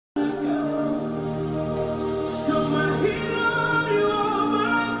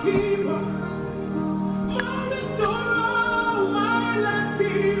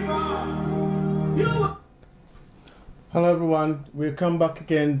Hello everyone, we come back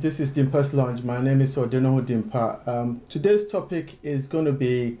again. This is Dimpa's Lounge. My name is Odino Dimpa. Today's topic is going to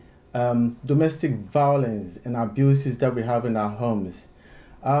be domestic violence and abuses that we have in our homes.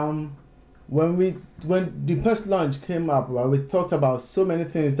 When Dimpa's Lounge came up, well, we talked about so many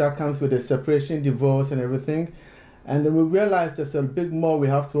things that comes with the separation, divorce, and everything, and then we realized there's a big more we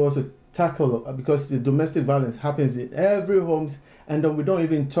have to also tackle because the domestic violence happens in every homes, and then we don't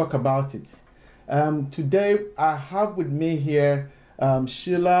even talk about it. Today I have with me here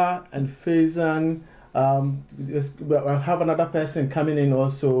Sheila and Faizan. I have another person coming in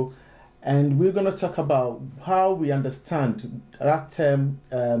also, and we're going to talk about how we understand that term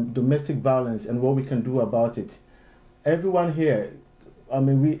domestic violence and what we can do about it. Everyone here,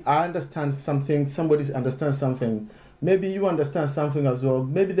 I understand something, somebody understands something. Maybe you understand something as well.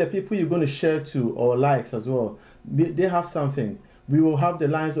 Maybe the people you're going to share to or likes as well, they have something. We will have the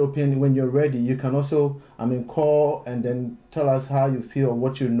lines open when you're ready. You can also, call and then tell us how you feel or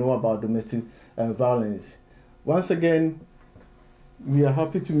what you know about domestic violence. Once again, we are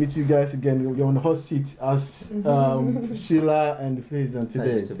happy to meet you guys again. You're on the hot seat as Sheila and Faizan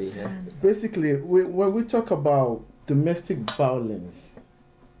today. Pleasure to be here. Basically, when we talk about domestic violence,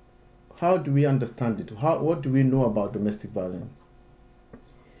 how do we understand it? What do we know about domestic violence?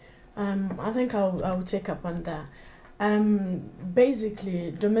 I think I'll take up on that.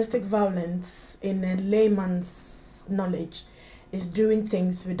 Basically, domestic violence, in a layman's knowledge, is doing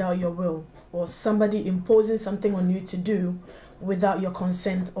things without your will, or somebody imposing something on you to do without your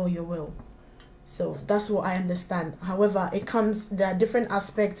consent or your will. So that's what I understand. However, there are different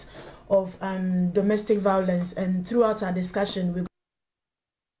aspects of domestic violence, and throughout our discussion, we're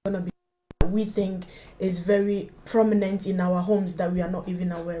going to be we think is very prominent in our homes that we are not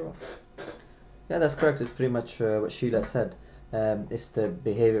even aware of. Yeah, that's correct. It's pretty much what Sheila said. It's the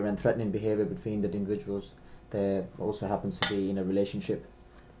behavior and threatening behavior between the individuals. There also happens to be in a relationship,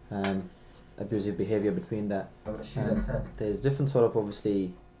 abusive behavior between that. What Sheila said. There's different sort of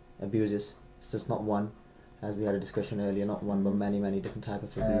obviously abuses. It's just not one, as we had a discussion earlier. Not one, but many different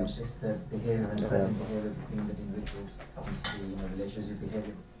types of abuse. It's the behavior and threatening behavior between the individuals. Happens to be in a relationship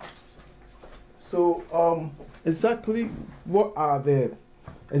behavior. So, exactly what are the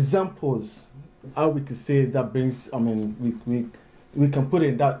examples? How we could say that brings, we can put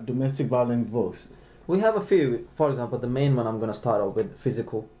in that domestic violence voice. We have a few. For example, the main one I'm going to start off with,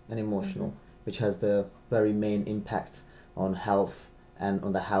 physical and emotional, which has the very main impact on health and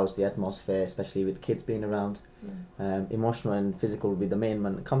on the house, the atmosphere, especially with kids being around. Emotional and physical will be the main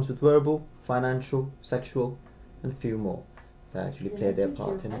one. It comes with verbal, financial, sexual, and a few more that actually play their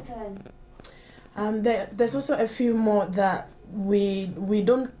part in it. There's also a few more that we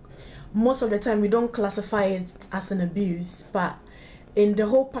don't, most of the time we don't classify it as an abuse, but in the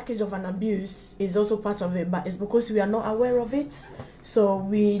whole package of an abuse is also part of it, but it's because we are not aware of it. So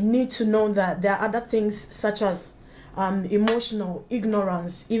we need to know that there are other things such as emotional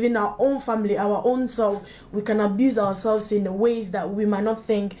ignorance, even our own family, our own self, we can abuse ourselves in ways that we might not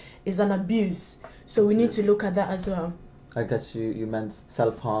think is an abuse. So we need to look at that as well. I guess you meant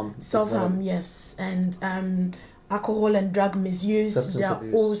self-harm. Self-harm, yes, and alcohol and drug misuse. Substance there are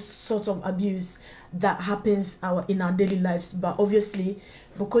abuse. all sorts of abuse that happens in our daily lives. But obviously,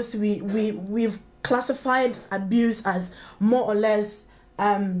 because we've classified abuse as more or less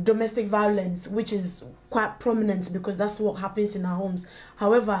domestic violence, which is quite prominent because that's what happens in our homes.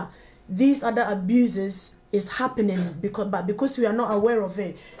 However, these other abuses is happening because we are not aware of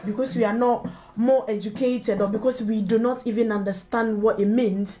it, because we are not more educated, or because we do not even understand what it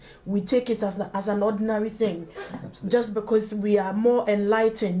means, we take it as an ordinary thing. Absolutely. Just because we are more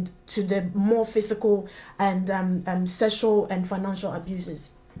enlightened to the more physical and sexual and financial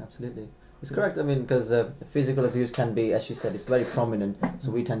abuses. Absolutely. It's correct. Because physical abuse can be, as you said, it's very prominent, so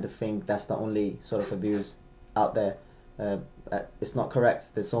we tend to think that's the only sort of abuse out there. It's not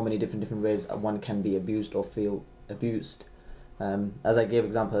correct. There's so many different ways one can be abused or feel abused. As I gave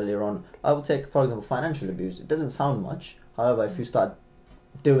example earlier on, I will take, for example, financial abuse. It doesn't sound much. However, if you start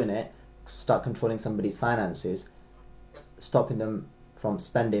doing it, start controlling somebody's finances, stopping them from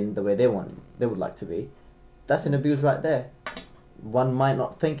spending the way they would like to be, that's an abuse right there. One might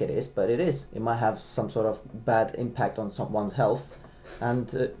not think it is, but it is. It might have some sort of bad impact on someone's health.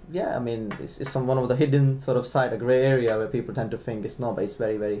 And it's one of the hidden sort of side, a grey area where people tend to think it's not, but it's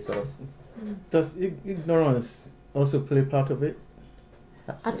very sort of. Does ignorance also play part of it?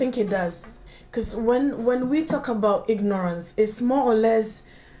 I think it does, because when we talk about ignorance, it's more or less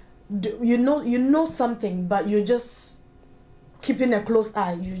you know something, but you just keeping a close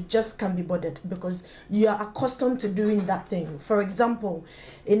eye, you just can't be bothered because you are accustomed to doing that thing. For example,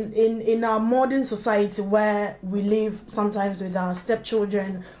 in our modern society where we live sometimes with our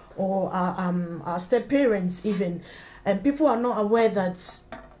stepchildren or our step parents even, and people are not aware that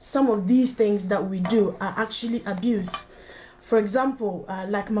some of these things that we do are actually abuse. For example,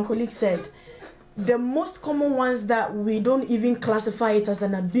 like my colleague said, the most common ones that we don't even classify it as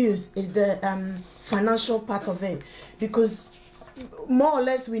an abuse is the financial part of it, because more or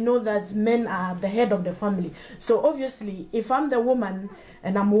less we know that men are the head of the family. So obviously, if I'm the woman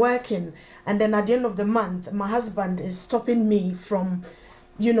and I'm working, and then at the end of the month my husband is stopping me from,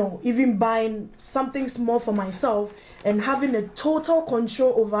 you know, even buying something small for myself and having a total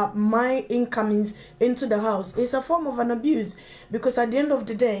control over my incomings into the house, is a form of an abuse, because at the end of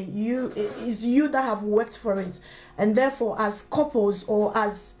the day, it's you that have worked for it, and therefore as couples or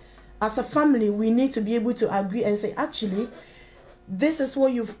as a family, we need to be able to agree and say, actually, this is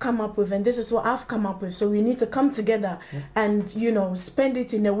what you've come up with and this is what I've come up with, so we need to come together and, you know, spend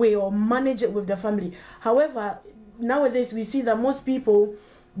it in a way or manage it with the family. However, nowadays we see that most people,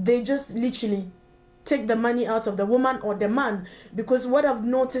 they just literally take the money out of the woman or the man, because what I've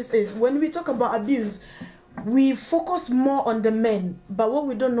noticed is when we talk about abuse, we focus more on the men, but what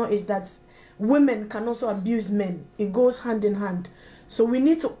we don't know is that women can also abuse men. It goes hand in hand. So we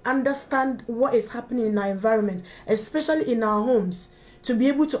need to understand what is happening in our environment, especially in our homes, to be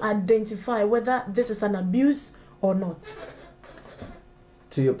able to identify whether this is an abuse or not.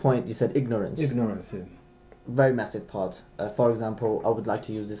 To your point, you said ignorance. Ignorance, yeah. Very massive part. For example, I would like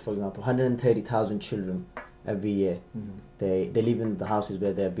to use this for example. 130,000 children every year. They live in the houses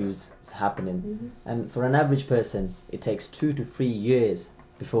where the abuse is happening. And for an average person, it takes 2 to 3 years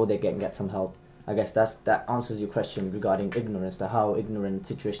before they get some help. I guess that answers your question regarding ignorance, that how ignorant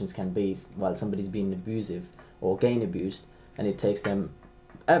situations can be while somebody's being abusive or getting abused, and it takes them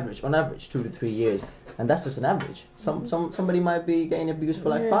on average 2 to 3 years, and that's just an average. Somebody might be getting abused for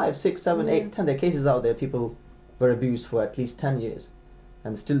like 5, 6, 7, 8, 10. There are cases out there people were abused for at least 10 years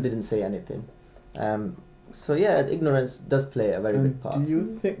and still didn't say anything. So yeah, ignorance does play a very big part.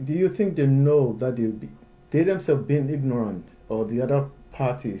 Do you think they know that they themselves being ignorant, or the other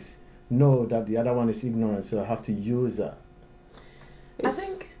parties know that the other one is ignorant, so I have to use that? I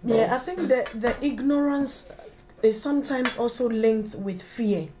think that the ignorance is sometimes also linked with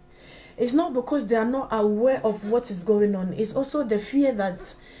fear. It's not because they are not aware of what is going on. It's also the fear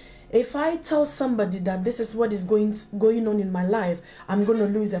that if I tell somebody that this is what is going on in my life, I'm going to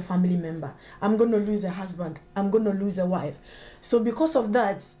lose a family member, I'm going to lose a husband, I'm going to lose a wife. So because of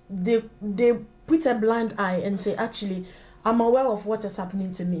that, they put a blind eye and say, actually, I'm aware of what is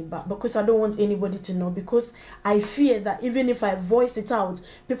happening to me, but because I don't want anybody to know, because I fear that even if I voice it out,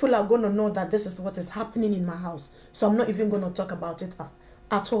 people are going to know that this is what is happening in my house. So I'm not even going to talk about it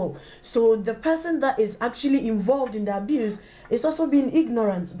at all. So the person that is actually involved in the abuse is also being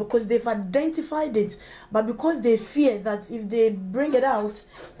ignorant, because they've identified it, but because they fear that if they bring it out,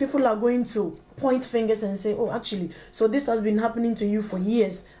 people are going to point fingers and say, oh, actually, so this has been happening to you for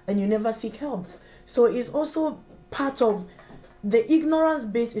years and you never seek help. So it's also part of the ignorance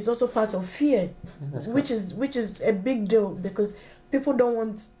bit, is also part of fear, which is a big deal, because people don't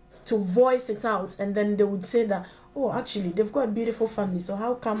want to voice it out, and then they would say that, oh, actually they've got a beautiful family, so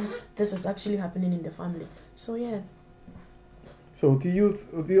how come this is actually happening in the family? So yeah. So do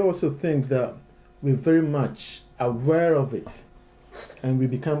you also think that we're very much aware of it and we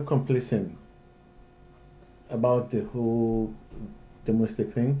become complacent about the whole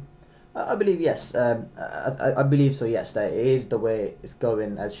domestic thing? I believe yes. I believe so. Yes, that is the way it's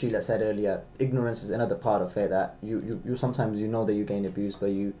going. As Sheila said earlier, ignorance is another part of it. That you sometimes you know that you're getting abused, but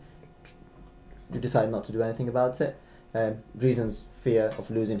you decide not to do anything about it. Reasons: fear of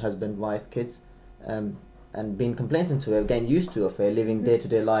losing husband, wife, kids, and being complacent to it, getting used to it, living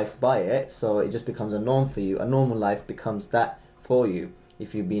day-to-day life by it. So it just becomes a norm for you. A normal life becomes that for you.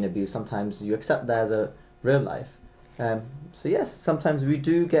 If you've been abused, sometimes you accept that as a real life. So yes, sometimes we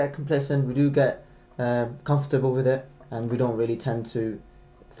do get complacent, we do get comfortable with it, and we don't really tend to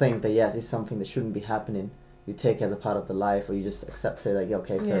think that yes, it's something that shouldn't be happening. You take it as a part of the life, or you just accept it, like, yeah,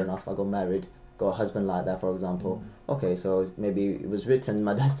 okay, fair enough, I got married, got a husband like that, for example. Okay, so maybe it was written in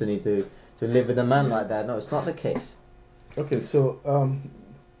my destiny to live with a man like that. No, it's not the case. Okay, so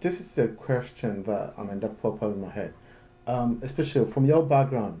this is a question that that popped up in my head, especially from your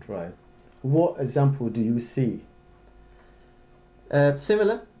background, right? What example do you see?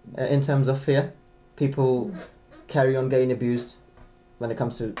 Similar in terms of fear. People carry on getting abused when it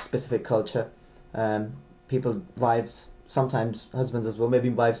comes to specific culture. People, wives, sometimes husbands as well, maybe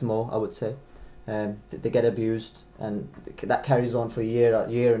wives more, I would say. they get abused, and that carries on for year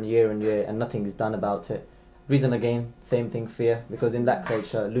and year and year, and nothing is done about it. Reason again, same thing, fear, because in that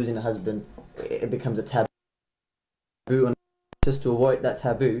culture, losing a husband, it becomes a taboo, and just to avoid that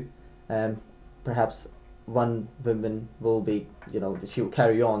taboo, perhaps one woman will be, she will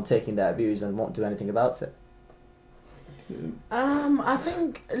carry on taking that abuse and won't do anything about it. I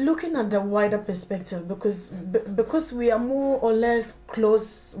think looking at the wider perspective, because we are more or less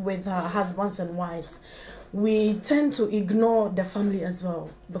close with our husbands and wives, we tend to ignore the family as well.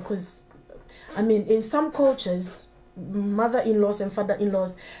 Because, I mean, in some cultures, mother-in-laws and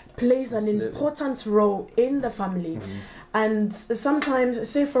father-in-laws plays an important role in the family. And sometimes,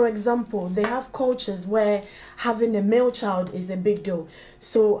 say for example, they have cultures where having a male child is a big deal.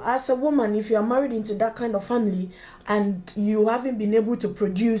 So as a woman, if you are married into that kind of family and you haven't been able to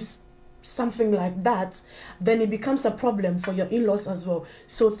produce something like that, then it becomes a problem for your in-laws as well.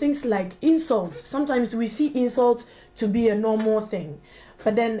 So things like insult, sometimes we see insult to be a normal thing.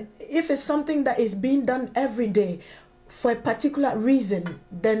 But then if it's something that is being done every day for a particular reason,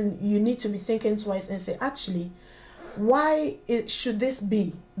 then you need to be thinking twice and say, actually, why should this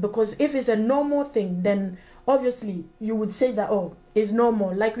be? Because if it's a normal thing, then obviously you would say that, oh, it's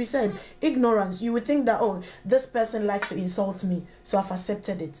normal. Like we said, ignorance. You would think that, oh, this person likes to insult me, so I've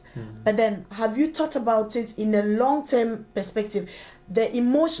accepted it. But then have you thought about it in a long-term perspective? The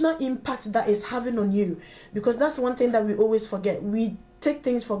emotional impact that is having on you. Because that's one thing that we always forget. We take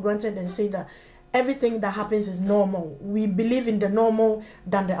things for granted and say that everything that happens is normal. We believe in the normal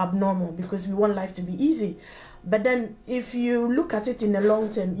than the abnormal because we want life to be easy. But then if you look at it in the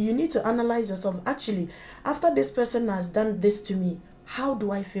long term, you need to analyze yourself. Actually, after this person has done this to me, how do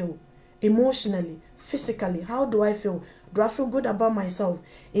I feel? Emotionally, physically, how do I feel? Do I feel good about myself?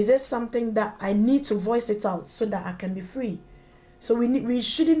 Is there something that I need to voice it out so that I can be free? So we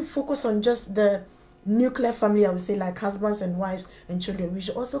shouldn't focus on just the nuclear family, I would say, like husbands and wives and children. We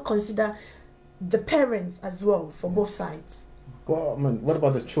should also consider the parents as well for both sides. Well, I mean, what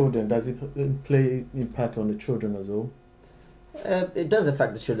about the children? Does it play impact on the children as well? It does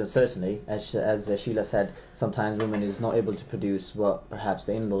affect the children, certainly. As Sheila said, sometimes woman is not able to produce what perhaps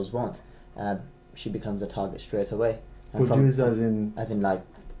the in-laws want. She becomes a target straight away. And Produce as in like,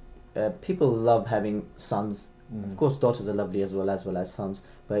 people love having sons. Of course, daughters are lovely as well as sons.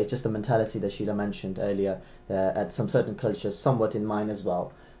 But it's just the mentality that Sheila mentioned earlier, at some certain cultures, somewhat in mine as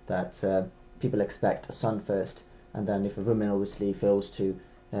well, that people expect a son first. And then if a woman obviously fails to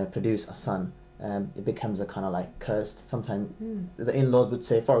produce a son, it becomes a kind of like cursed. Sometimes the in-laws would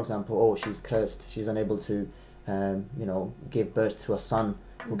say, for example, oh, she's cursed. She's unable to, give birth to a son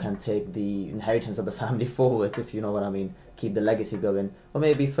who can take the inheritance of the family forward, if you know what I mean, keep the legacy going. Or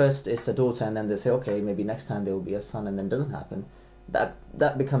maybe first it's a daughter and then they say, okay, maybe next time there will be a son, and then it doesn't happen.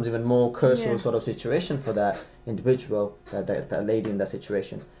 That becomes even more cursory sort of situation for that individual, that lady in that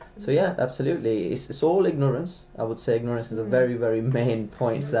situation. So yeah, absolutely. It's all ignorance. I would say ignorance is a very, very main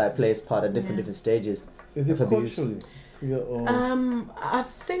point that plays part at different stages. Is it of abuse. culturally? I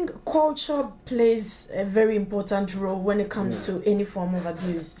think culture plays a very important role when it comes to any form of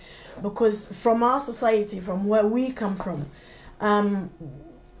abuse, because from our society, from where we come from,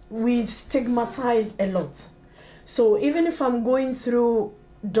 we stigmatize a lot. So even if I'm going through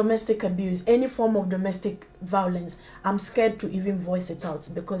domestic abuse, any form of domestic violence, I'm scared to even voice it out,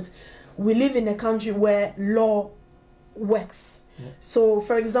 because we live in a country where law works. So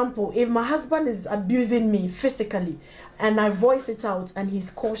for example, if my husband is abusing me physically and I voice it out and he's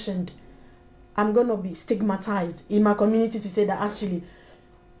cautioned, I'm gonna be stigmatized in my community to say that actually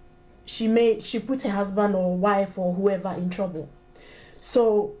she put her husband or wife or whoever in trouble.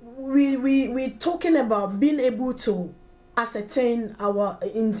 So we're talking about being able to ascertain our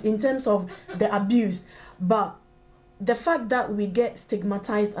in terms of the abuse, but the fact that we get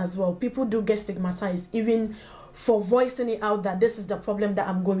stigmatized as well, people do get stigmatized even for voicing it out that this is the problem that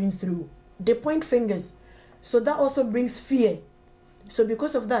I'm going through. They point fingers, so that also brings fear. So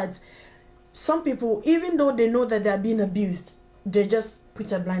because of that, some people, even though they know that they are being abused, they just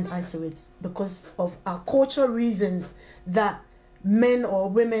put a blind eye to it because of our cultural reasons that men or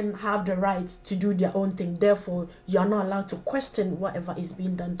women have the right to do their own thing. Therefore, you are not allowed to question whatever is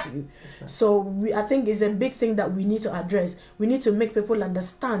being done to you. Okay. So I think it's a big thing that we need to address. We need to make people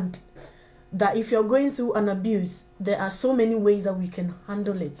understand that if you're going through an abuse, there are so many ways that we can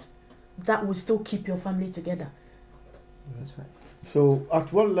handle it that will still keep your family together. That's right. So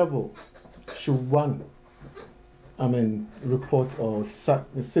at what level should one, report or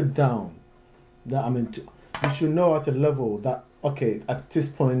sit down? That you should know at a level that, okay, at this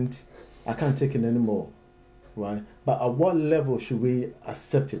point, I can't take it anymore, right? But at what level should we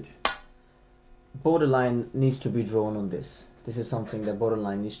accept it? borderline needs to be drawn on this. This is something that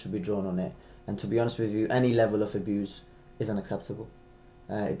borderline needs to be drawn on it. And to be honest with you, any level of abuse is unacceptable.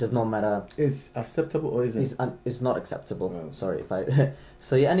 It does not matter. Is acceptable or isn't? Is not acceptable. Oh. Sorry if I.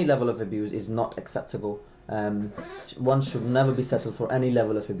 So yeah, any level of abuse is not acceptable. One should never be settled for any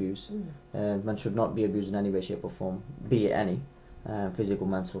level of abuse. One should not be abused in any way, shape, or form, be it any, physical,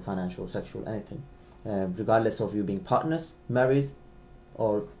 mental, financial, sexual, anything, regardless of you being partners, married,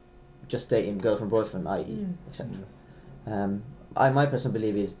 or just dating, girlfriend, boyfriend, i.e., etc. My personal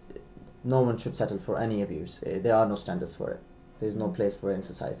belief is no one should settle for any abuse. There are no standards for it. There's no place for it in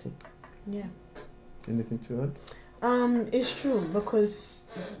society. Yeah. Anything to add? It's true, because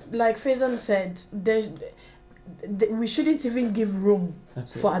like Faizan said, we shouldn't even give room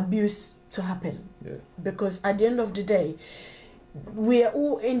for abuse to happen. Yeah. Because at the end of the day, we are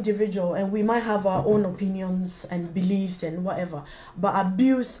all individual and we might have our own opinions and beliefs and whatever, but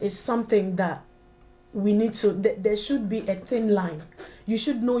abuse is something that we need to, there should be a thin line. You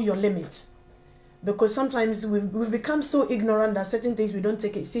should know your limits, because sometimes we've become so ignorant that certain things we don't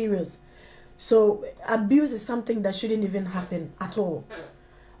take it serious. So abuse is something that shouldn't even happen at all.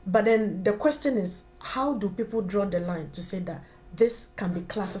 But then the question is, how do people draw the line to say that this can be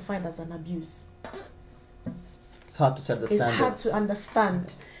classified as an abuse? It's hard to set the standards. It's hard to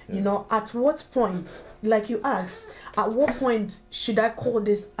understand, you know, at what point, like you asked, at what point should I call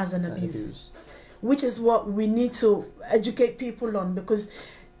this as an abuse? Which is what we need to educate people on, because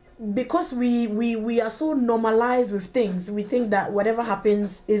we are so normalized with things, we think that whatever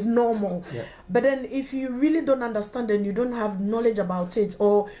happens is normal. Yeah. But then if you really don't understand and you don't have knowledge about it,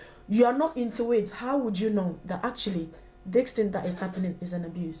 or you are not into it, how would you know that actually the extent that is happening is an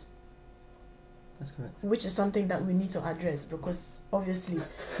abuse? That's correct. Which is something that we need to address, because obviously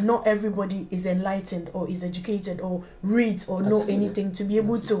not everybody is enlightened or is educated or reads or know anything to be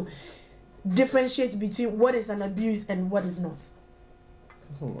able to differentiate between what is an abuse and what is not.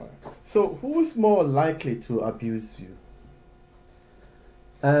 All right. So who is more likely to abuse you?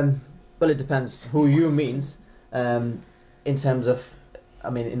 Well, it depends who you means. In terms of, I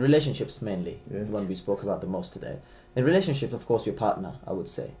mean, in relationships mainly, the one we spoke about the most today. In relationships, of course, your partner, I would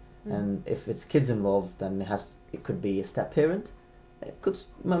say. And if it's kids involved, then it could be a step parent. It could,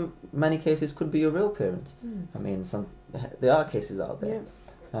 many cases, could be a real parent. I mean, there are cases out there.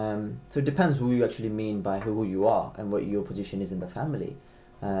 So it depends who you actually mean by who you are and what your position is in the family.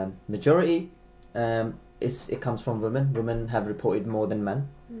 Majority, it comes from women. Women have reported more than men,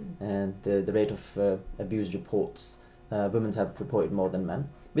 and the rate of abuse reports, women have reported more than men.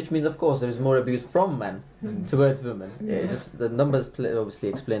 Which means, of course, there is more abuse from men towards women. Just the numbers obviously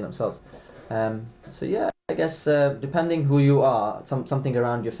explain themselves. So yeah, I guess depending who you are, something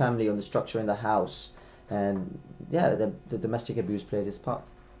around your family or the structure in the house, and yeah, the domestic abuse plays its part.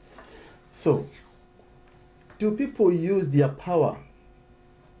 So, do people use their power?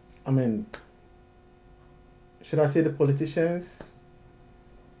 I mean, should I say the politicians,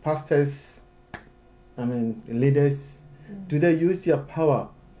 pastors, I mean, leaders, do they use their power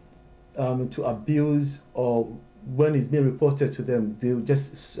to abuse, or when it's being reported to them, they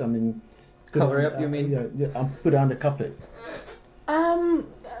just, I mean, cover it up, you mean? Yeah, and put it on the carpet?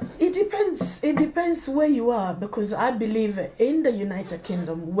 It depends. It depends where you are, because I believe in the United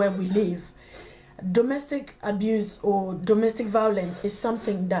Kingdom where we live, domestic abuse or domestic violence is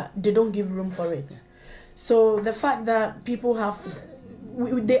something that they don't give room for it. So the fact that people have,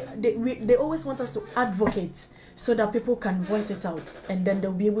 they always want us to advocate so that people can voice it out, and then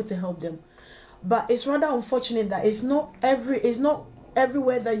they'll be able to help them. But it's rather unfortunate that it's not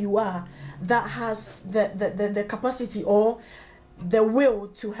everywhere that you are that has the capacity or the will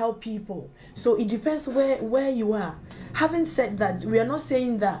to help people. So it depends where you are. Having said that, we are not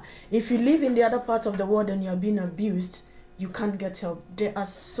saying that if you live in the other part of the world and you're being abused, you can't get help. There are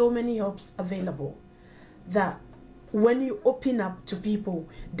so many helps available that when you open up to people,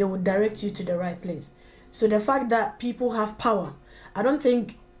 they will direct you to the right place. So the fact that people have power, I don't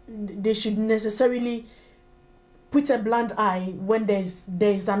think they should necessarily put a blind eye when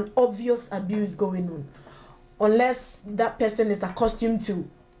there's an obvious abuse going on, unless that person is accustomed to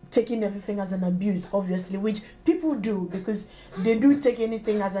taking everything as an abuse, obviously, which people do, because they do take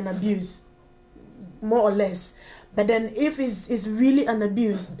anything as an abuse, more or less. But then if it's really an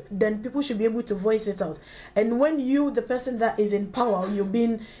abuse, then people should be able to voice it out. And when you, the person that is in power, you're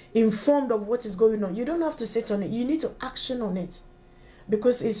being informed of what is going on, you don't have to sit on it. You need to action on it,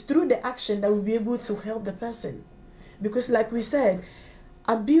 because it's through the action that we'll be able to help the person. Because like we said,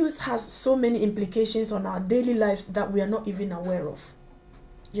 abuse has so many implications on our daily lives that we are not even aware of.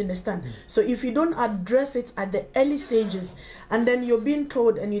 You understand? So if you don't address it at the early stages, and then you're being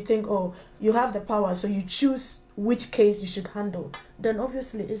told and you think, oh, you have the power, so you choose which case you should handle, then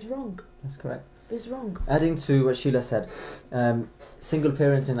obviously it's wrong. That's correct. It's wrong. Adding to what Sheila said, single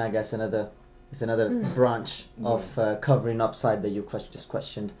parenting, I guess, is another branch of covering up side that you just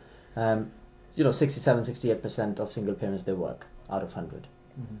questioned. 67-68% of single parents, they work out of 100.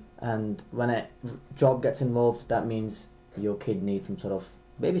 And when a job gets involved, that means your kid needs some sort of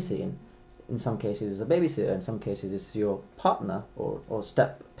babysitting. In some cases it's a babysitter, in some cases it's your partner or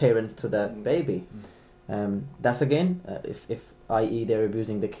step parent to that baby. That's again, if i.e. they're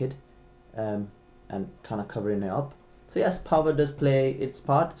abusing the kid and trying to cover it up. So yes, power does play its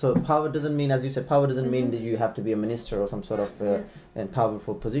part. So power doesn't mean, as you said, power doesn't mean that you have to be a minister or some sort of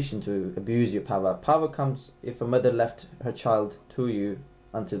powerful position to abuse your power. Power comes if a mother left her child to you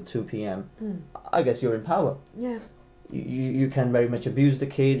until 2 p.m. I guess you're in power. Yeah. You can very much abuse the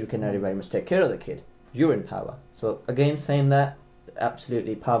kid, you can very much take care of the kid. You're in power. So again, saying that,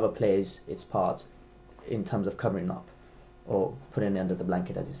 absolutely power plays its part in terms of covering up or putting it under the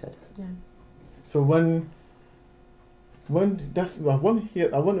blanket, as you said. Yeah. So when that's I want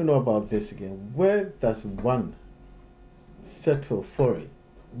to know about this again. Where does one settle for it?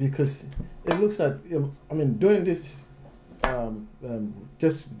 Because it looks like doing this,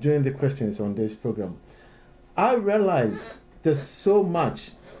 just doing the questions on this program, I realize there's so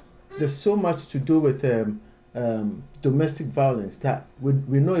much to do with domestic violence that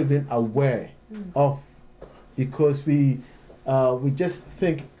we're not even aware of, because we just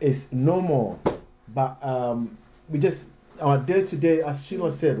think it's normal, but we just, our day-to-day, as Sheila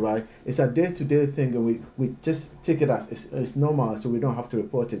said, right, it's a day-to-day thing, and we just take it as it's normal, so we don't have to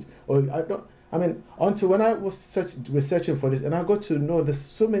report it. Or until when I was researching for this, and I got to know there's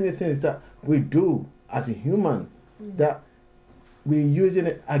so many things that we do as a human that we're using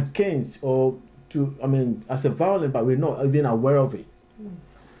it against or to, as a violence, but we're not even aware of it.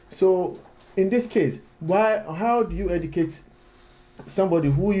 So in this case, how do you educate somebody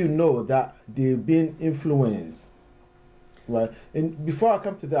who you know that they've been influenced? Right. And before I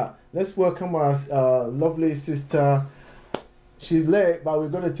come to that, let's welcome our lovely sister. She's late, but we're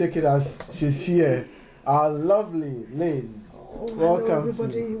going to take it as she's here. Our lovely Liz. Welcome, hello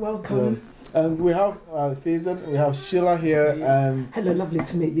everybody. Welcome. And we have Faison, we have Sheila here, and hello, lovely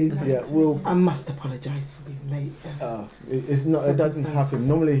to meet you. Yeah, I must apologise for being late. It's not. It doesn't happen.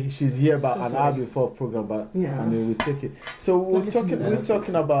 Normally she's here about an hour before program, but yeah. we take it. So we're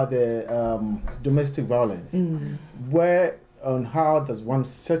talking about the domestic violence. Where and how does one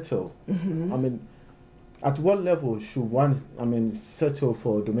settle? At what level should one, settle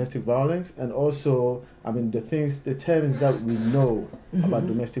for domestic violence? And also, the terms that we know about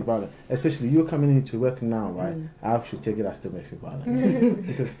domestic violence, especially you coming into work now, right? I should take it as domestic violence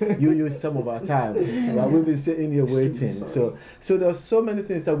because you use some of our time, right? We've been sitting here waiting. So there's so many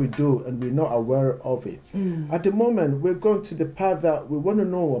things that we do and we're not aware of it. At the moment, we're going to the part that we want to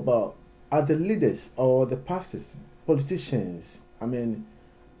know about are the leaders or the pastors, politicians,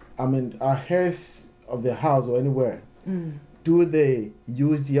 our heirs of the house or anywhere, do they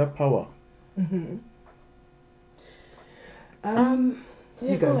use their power? Yeah,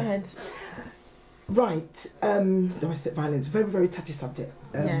 go ahead. Right. Domestic violence, very, very touchy subject.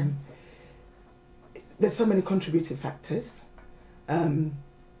 There's so many contributing factors.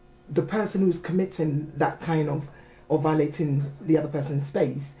 The person who's committing that kind of, or violating the other person's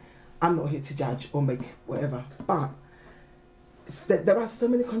space, I'm not here to judge or make whatever, but there are so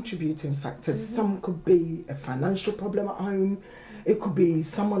many contributing factors. Some could be a financial problem at home. It could be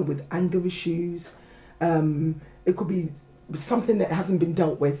someone with anger issues. It could be something that hasn't been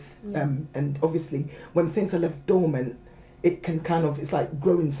dealt with. And obviously, when things are left dormant, it can it's like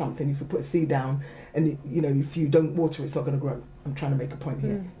growing something. If you put a seed down and, if you don't water it, it's not going to grow. I'm trying to make a point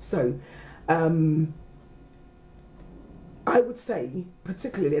here. So, I would say,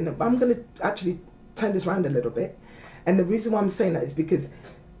 particularly, and I'm going to actually turn this around a little bit, and the reason why I'm saying that is because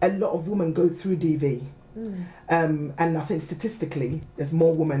a lot of women go through DV. And I think statistically, there's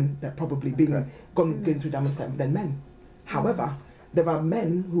more women that probably going through domestic than men. However, there are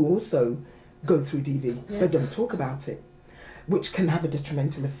men who also go through DV, but don't talk about it, which can have a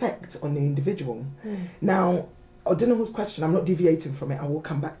detrimental effect on the individual. Now, I don't know whose question, I'm not deviating from it, I will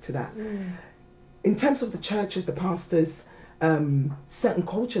come back to that. In terms of the churches, the pastors, certain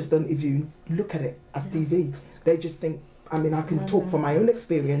cultures don't even look at it as DV. They just think, I can talk from my own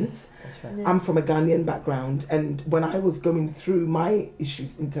experience. That's right. I'm from a Ghanaian background, and when I was going through my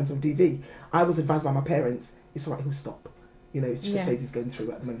issues in terms of DV, I was advised by my parents, it's all right, he'll stop. It's just a phase he's going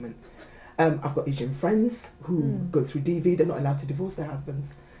through at the moment. I've got Asian friends who go through DV. They're not allowed to divorce their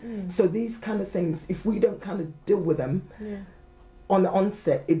husbands. So these kind of things, if we don't kind of deal with them on the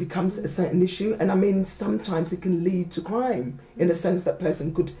onset, it becomes a certain issue. And I mean, sometimes it can lead to crime in the sense that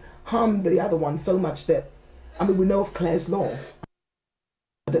person could harm the other one so much that, I mean, we know of Claire's Law.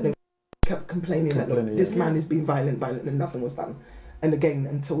 I don't know, kept complaining that look, this man is being violent, and nothing was done. And again,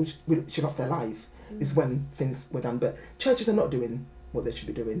 until she lost her life is when things were done. But churches are not doing what they should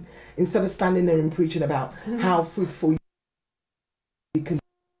be doing. Instead of standing there and preaching about how fruitful you can,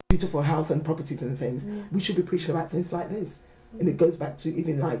 beautiful house and properties and things, we should be preaching about things like this. And it goes back to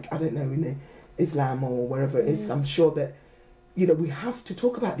even like, I don't know, in Islam or wherever it is, I'm sure that, you know, we have to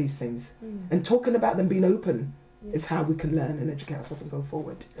talk about these things. And talking about them, being open, is how we can learn and educate ourselves and go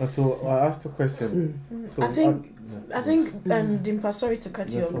forward. So I asked a question. So I think Dimpa, sorry to cut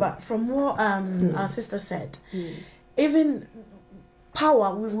you off, but from what our sister said, even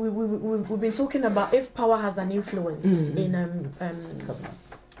power, we've been talking about if power has an influence in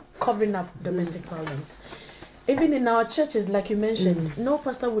covering up domestic violence. Even in our churches, like you mentioned, no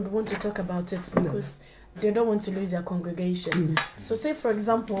pastor would want to talk about it because they don't want to lose their congregation. So say, for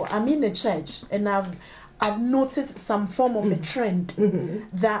example, I'm in a church and I've noticed some form of a trend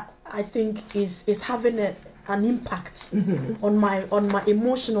that I think is having an impact on my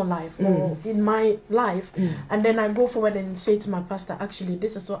emotional life or in my life, and then I go forward and say to my pastor, actually,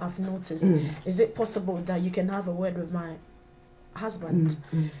 this is what I've noticed. Is it possible that you can have a word with my husband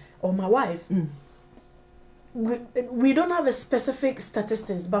or my wife? We don't have a specific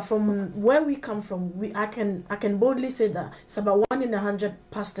statistics, but from where we come from, I can boldly say that it's about 1 in 100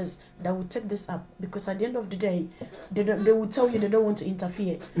 pastors that will take this up, because at the end of the day, they will tell you they don't want to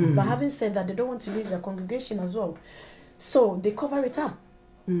interfere. But having said that, they don't want to lose their congregation as well, so they cover it up,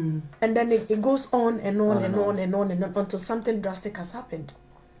 and then it goes on and on and on and on and on until something drastic has happened.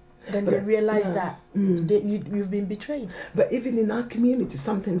 Then they realize that you've been betrayed. But even in our community,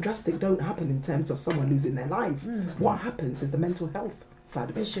 something drastic don't happen in terms of someone losing their life. What happens is the mental health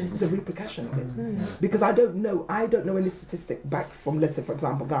side of it. It's the repercussion of it. Because I don't know any statistic back from, let's say, for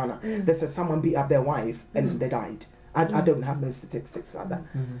example, Ghana, that says someone beat up their wife and they died. I don't have no statistics like that.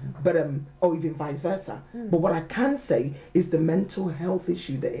 But or even vice versa. But what I can say is the mental health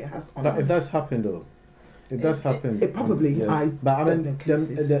issue that it has on us. It does happen though. It does happen. It probably. But I mean,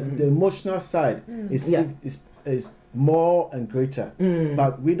 the emotional side is more and greater,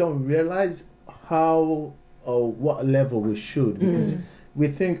 but we don't realize how or what level we should, because we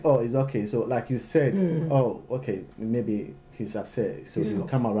think, oh, it's okay. So like you said, oh, okay, maybe he's upset, so he'll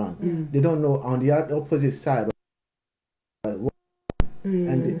come around. They don't know on the opposite side,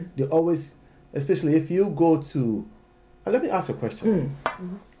 and they always, especially if you go to. Let me ask a question.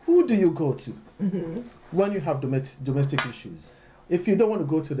 Who do you go to? When you have domestic issues? If you don't want to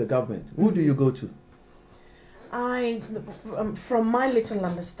go to the government, who do you go to? From my little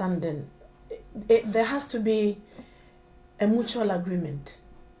understanding, there has to be a mutual agreement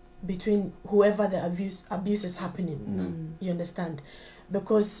between whoever the abuse is happening. You understand?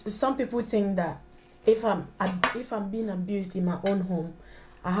 Because some people think that if I'm being abused in my own home,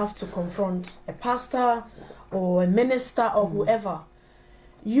 I have to confront a pastor or a minister or whoever.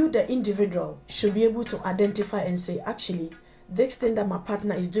 You, the individual, should be able to identify and say, actually, this thing that my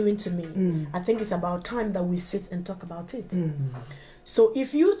partner is doing to me, I think it's about time that we sit and talk about it. So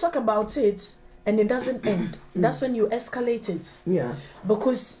if you talk about it and it doesn't end, that's when you escalate it. Yeah.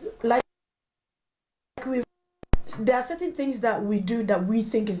 Because there are certain things that we do that we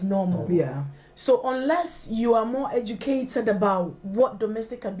think is normal. Yeah. So unless you are more educated about what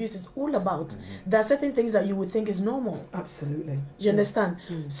domestic abuse is all about, there are certain things that you would think is normal. Absolutely. You understand?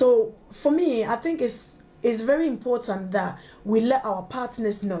 So for me, I think it's very important that we let our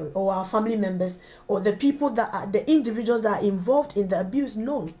partners know, or our family members, or the people that are the individuals that are involved in the abuse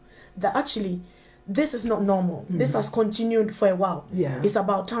know that actually this is not normal. This has continued for a while. Yeah. It's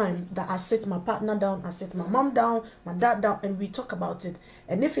about time that I sit my partner down, I sit my mom down, my dad down, and we talk about it.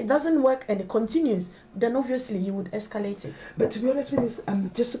 And if it doesn't work and it continues, then obviously you would escalate it. But to be honest with you,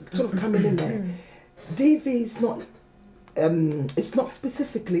 just sort of coming in there, DV is not, it's not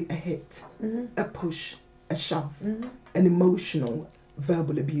specifically a hit, a push, a shove, an emotional,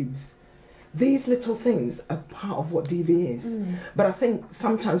 verbal abuse. These little things are part of what DV is. But I think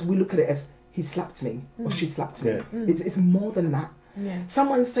sometimes we look at it as, he slapped me or she slapped me. It's more than that. Yeah.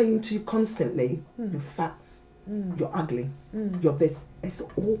 Someone saying to you constantly, you're fat, you're ugly, you're this. It's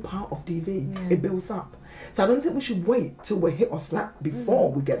all part of DV. It builds up. So I don't think we should wait till we're hit or slapped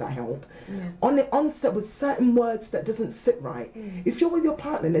before we get that help. On the onset with certain words that doesn't sit right. If you're with your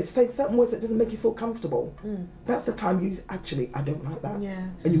partner and they say certain words that doesn't make you feel comfortable, that's the time you actually, I don't like that.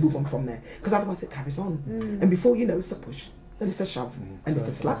 And you move on from there. Because otherwise it carries on. And before you know, it's a push, then it's a shove, and it's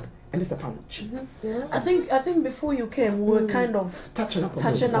a slap, and it's a punch. I think before you came, we were kind of touching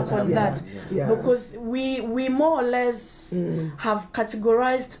up on that. Because we more or less have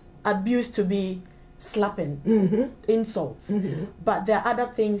categorized abuse to be slapping, insults, but there are other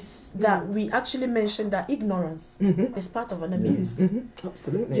things that we actually mentioned that ignorance is part of an abuse.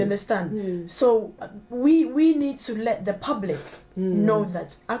 Absolutely. Do you understand? So we need to let the public know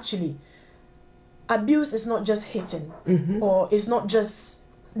that actually abuse is not just hitting or it's not just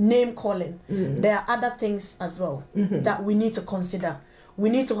name calling. There are other things as well that we need to consider. We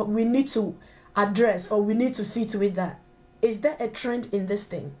need to address, or we need to see to it that, is there a trend in this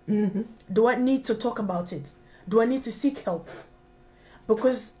thing? Do I need to talk about it? Do I need to seek help?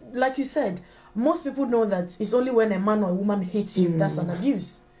 Because like you said, most people know that it's only when a man or a woman hits you that's an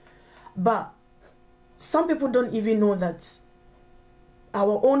abuse. But some people don't even know that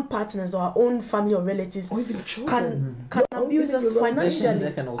our own partners or our own family or relatives or even children can abuse us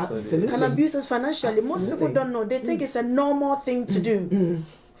financially. Absolutely. Can abuse us financially. Most people don't know. They think it's a normal thing to do.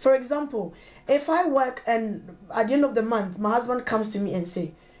 For example, if I work and at the end of the month, my husband comes to me and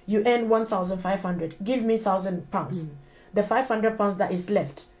say, you earn 1,500, give me £1,000. The £500 that is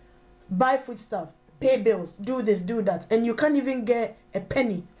left, buy foodstuff, pay bills, do this, do that, and you can't even get a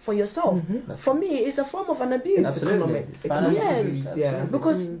penny for yourself. For me, it's a form of an abuse. Absolutely. Yes,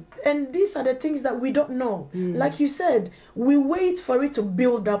 because and these are the things that we don't know. Like you said, we wait for it to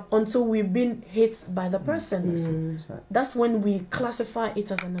build up until we've been hit by the person. That's when we classify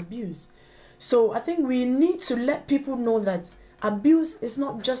it as an abuse. So I think we need to let people know that abuse is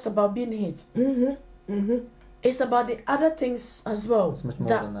not just about being hit. It's about the other things as well. It's much more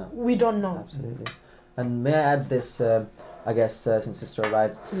that than that. We don't know. Absolutely. And may I add this, I guess, since sister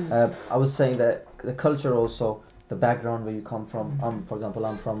arrived, I was saying that the culture also, the background where you come from, for example,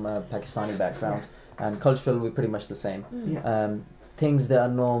 I'm from a Pakistani background, and culturally we're pretty much the same. Things that are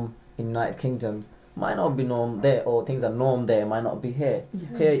norm in United Kingdom might not be norm there, or things are norm there might not be here.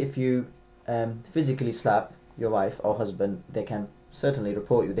 Here, if you physically slap your wife or husband, they can certainly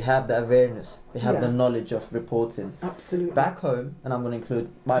report you. They have the awareness, they have the knowledge of reporting. Absolutely. Back home, and I'm going to include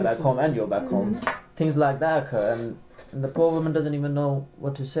my back home and your back home, things like that occur, and the poor woman doesn't even know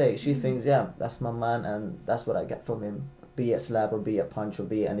what to say. She thinks, yeah, that's my man and that's what I get from him, be it slap or be it punch or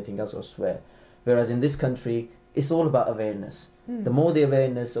be it anything else or swear. Whereas in this country, it's all about awareness. The more the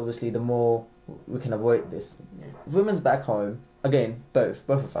awareness, obviously, the more we can avoid this. Women's back home, again, both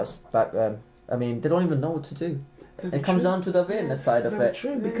of us, back, I mean, they don't even know what to do. It comes down to the awareness side of it.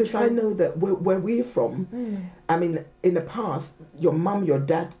 True, because I know that where we're from, I mean, in the past, your mum, your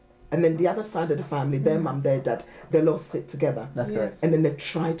dad, and then the other side of the family, their mum, their dad, they'll all sit together. That's correct. And then they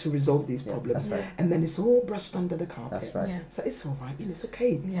try to resolve these problems. That's right. And then it's all brushed under the carpet. That's right. So it's all right, it's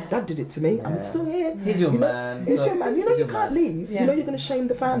okay. Dad did it to me, I'm still here. He's your man. He's your man. You know you can't leave. You know you're going to shame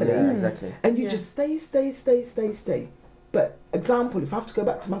the family. Yeah, exactly. And you just stay. But example, if I have to go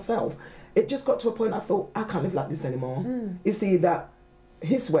back to myself, it just got to a point I thought, I can't live like this anymore. It's either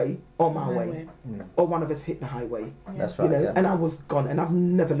his way or my way. Or one of us hit the highway. That's right. And I was gone and I've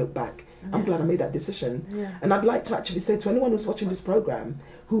never looked back. I'm glad I made that decision. And I'd like to actually say to anyone who's watching this program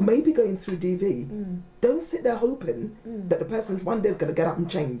who may be going through DV, don't sit there hoping that the person's one day is going to get up and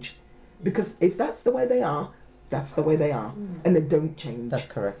change. Because if that's the way they are, that's the way they are. And they don't change. That's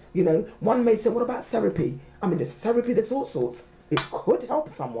correct. You know, one may say, what about therapy? I mean, there's therapy, there's all sorts. It could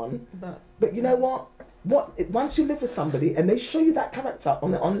help someone, but you know what? Once you live with somebody and they show you that character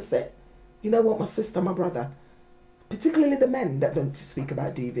on the onset, you know what, my sister, my brother, particularly the men that don't speak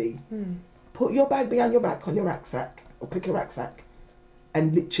about DV, put your bag behind your back on your rucksack, or pick your rucksack,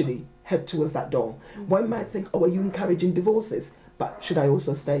 and literally head towards that door. One might think, oh, are you encouraging divorces? But should I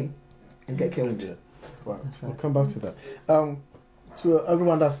also stay and get killed? Well, we'll come back to that. To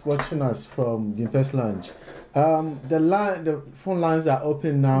everyone that's watching us from the Encompass Lounge, the phone lines are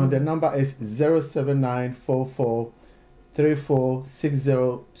open now. The number is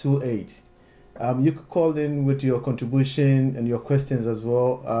 07944346028. You could call in with your contribution and your questions as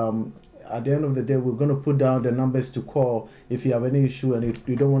well. At the end of the day, we're going to put down the numbers to call if you have any issue, and if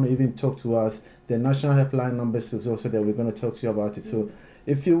you don't want to even talk to us, the national helpline numbers is also there. We're going to talk to you about it. So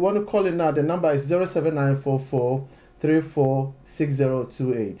if you want to call in now, the number is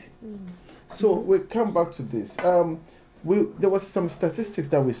 07944346028. So we'll come back to this. there was some statistics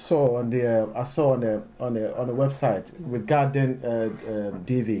that we saw on the I saw on the website regarding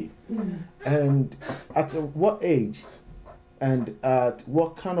DV, and at what age, and at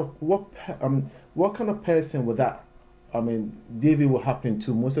what kind of person would that, DV will happen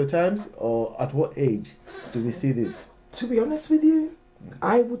to most of the times, or at what age do we see this? To be honest with you,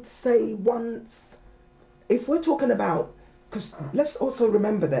 I would say once, if we're talking about, because let's also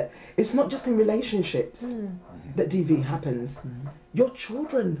remember that it's not just in relationships that DV happens. Your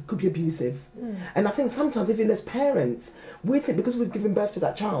children could be abusive. And I think sometimes even as parents, we think because we've given birth to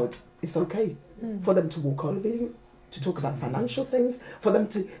that child, it's okay for them to walk over you, to talk about financial things, for them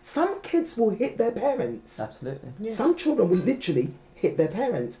to... Some kids will hit their parents. Absolutely. Yeah. Some children will literally hit their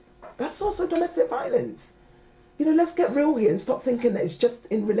parents. That's also domestic violence. You know, let's get real here and stop thinking that it's just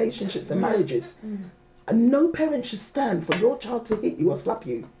in relationships and marriages. And no parent should stand for your child to hit you or slap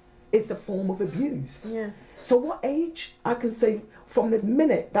you. It's a form of abuse. Yeah. So what age? I can say from the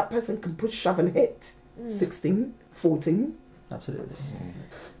minute that person can push, shove and hit, 16, 14. Absolutely.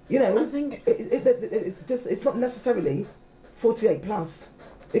 You know, I think it's not necessarily 48 plus.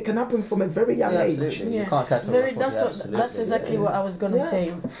 It can happen from a very young age. Absolutely. Yeah. You can't catch Very. all That's exactly what I was gonna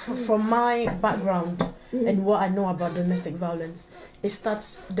say. From my background and what I know about domestic violence, it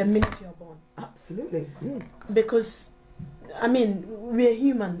starts the minute you're born. Absolutely. Because, I mean, we're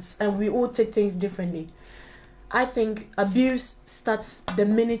humans and we all take things differently. I think abuse starts the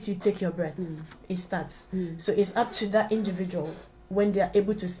minute you take your breath. It starts. So it's up to that individual when they are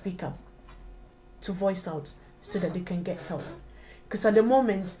able to speak up, to voice out, so that they can get help. Because at the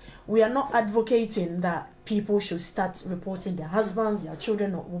moment, we are not advocating that people should start reporting their husbands, their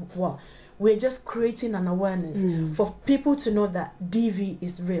children, or what. We're just creating an awareness for people to know that DV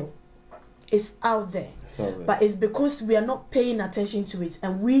is real. It's out there. But it's because we are not paying attention to it,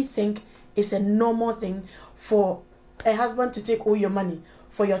 and we think it's a normal thing for a husband to take all your money,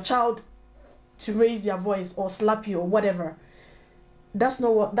 for your child to raise their voice or slap you or whatever. That's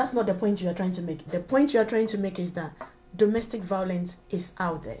not the point you are trying to make. The point you are trying to make is that domestic violence is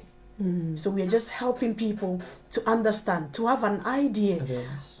out there. So we are just helping people to understand, to have an idea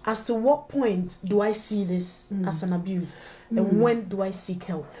as to what point do I see this as an abuse and when do I seek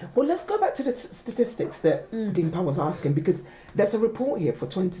help. Well, let's go back to the statistics that Gimpa was asking, because there's a report here for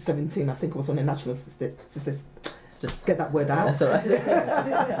 2017. I think it was on the national statistics. Get that word out. That's all right.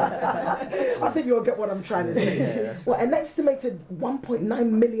 I think you'll get what I'm trying to say. Yeah. Well, an estimated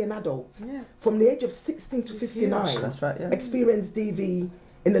 1.9 million adults from the age of 16 to 59 That's right, yeah. experienced DV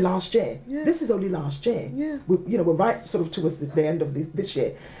in the last year. This is only last year. We're right sort of towards the end of this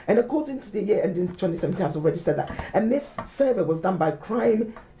year. And according to the year ending 2017, I've already said that. And this survey was done by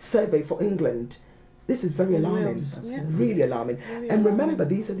Crime Survey for England. This is very alarming, really alarming. And remember,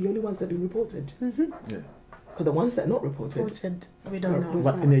 these are the only ones that have been reported. Because the ones that are not reported, we don't know.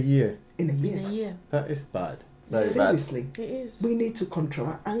 What, in a year? In a In a year. That is bad. Very bad. Seriously. It is. We need to control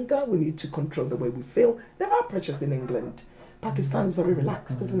our anger. We need to control the way we feel. There are pressures in England. Pakistan's very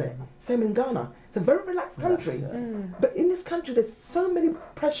relaxed, isn't it? Same in Ghana. It's a very relaxed country. But in this country, there's so many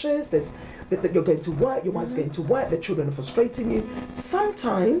pressures. There's that you're going to work, your wife's going to work, the children are frustrating you.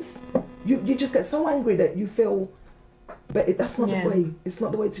 Sometimes you just get so angry that you feel, but that's not the way. It's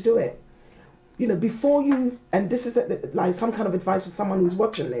not the way to do it. You know, before you, and this is like some kind of advice for someone who's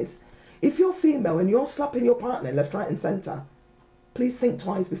watching this, if you're female and you're slapping your partner left, right and centre, please think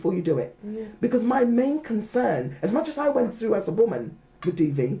twice before you do it. Because my main concern, as much as I went through as a woman with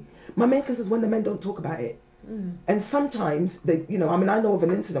DV, my main concern is when the men don't talk about it. And sometimes, they, you know, I mean, I know of an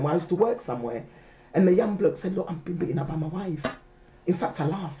incident where I used to work somewhere and the young bloke said, look, I've been beaten up by my wife. In fact, I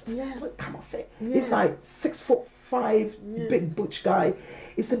laughed. Look, come off it. It's like 6'5", big butch guy.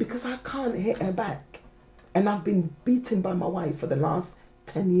 He said, because I can't hit her back. And I've been beaten by my wife for the last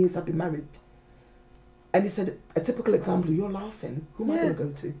 10 years I've been married. And he said, a typical example, you're laughing. Who am I going to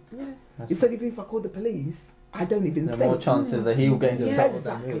go to? He said, even if I call the police, I don't even think. More chances that he will get into trouble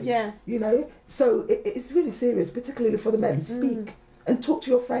exactly. than you. You know, so it's really serious, particularly for the men. Speak and talk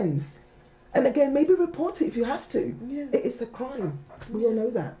to your friends. And again, maybe report it if you have to. It's a crime. We all know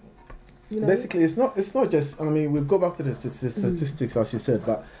that. You know? Basically, it's not just, I mean, we'll go back to the statistics, as you said,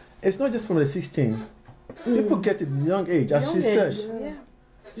 but it's not just from the 16. People get it at a young age, as she said.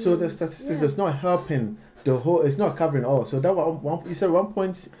 So the statistics is not helping the whole, it's not covering all. So that one you said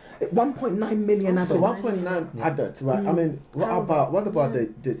 1.9 million adults. So 1.9 adults, right? I mean, what about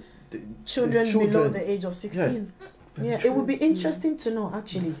the children below the age of 16? It would be interesting to know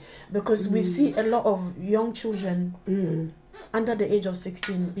actually, because we see a lot of young children under the age of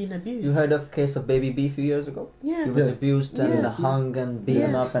 16 being abused. You heard of the case of baby B a few years ago? He was abused and hung and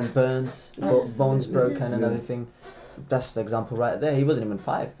beaten up and burnt, bones broken and everything. that's the example right there. He wasn't even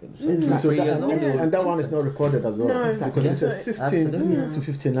 5. He was Exactly. 3 years old. And that one is not recorded as well. No, because it says 16 Absolutely. to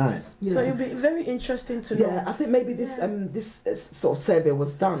 59. So it'll be very interesting to know. Yeah, I think maybe this sort of survey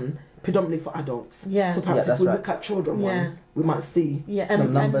was done predominantly for adults. Yeah. So perhaps Yeah, if we that's look at children Yeah. one, we might see. Yeah,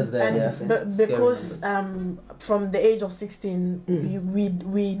 Some numbers there, yeah. But Scary because numbers. from the age of 16, we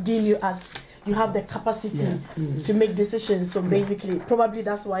deem you as you have the capacity to make decisions. So basically, probably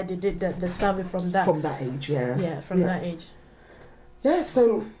that's why they did the survey from that. From that age, yeah. Yeah, from that age. Yeah,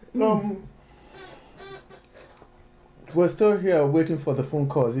 so We're still here waiting for the phone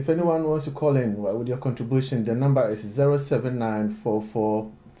calls. If anyone wants to call in with your contribution, the number is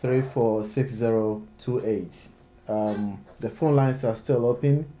 07944346028. The phone lines are still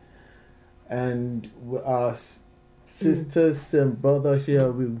open, and our sisters and brother here,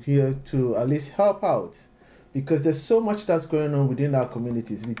 we're here to at least help out, because there's so much that's going on within our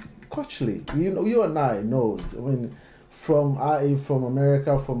communities. Culturally, you and I knows. I mean, from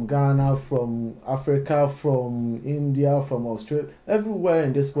America, from Ghana, from Africa, from India, from Australia, everywhere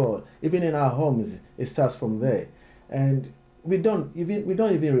in this world, even in our homes, it starts from there, and we don't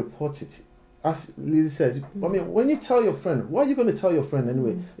even report it. As Lizzie says, I mean, when you tell your friend, what are you going to tell your friend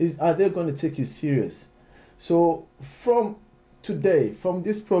anyway? Are they going to take you serious? So from today, from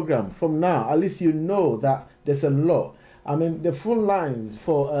this program, from now, at least you know that there's a law. I mean, the phone lines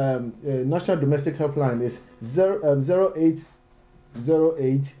for National Domestic Helpline is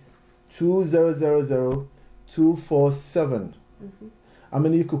 0808 2000 247. I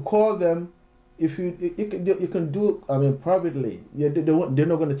mean, you could call them. If you can do, I mean, privately. They're not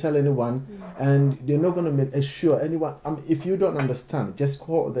going to tell anyone, and they're not going to make sure anyone. I mean, if you don't understand, just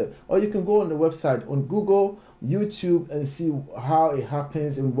call them, or you can go on the website on Google, YouTube, and see how it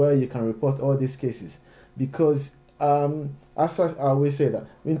happens and where you can report all these cases. Because as I always say that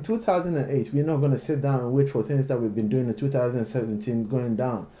in 2008, we're not going to sit down and wait for things that we've been doing in 2017 going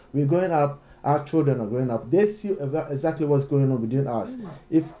down. We're going up. Our children are growing up. They see exactly what's going on within us.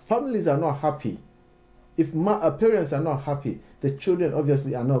 If families are not happy, if parents are not happy, the children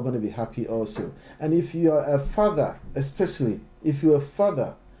obviously are not going to be happy also. And if you are a father, especially if you're a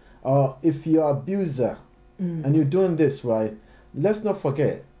father, or if you're an abuser, and you're doing this, right, let's not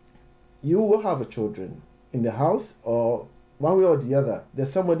forget, you will have a children in the house, or one way or the other.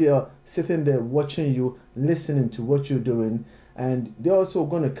 There's somebody sitting there watching you, listening to what you're doing, and they're also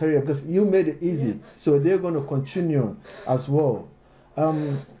going to carry it because you made it easy, so they're going to continue as well.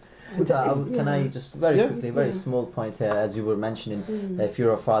 Can I just very quickly, very small point here, as you were mentioning, that if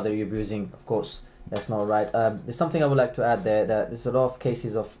you're a father, you're abusing, of course, that's not right. There's something I would like to add there, that there's a lot of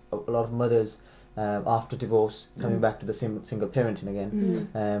cases of a lot of mothers after divorce coming back to the single parenting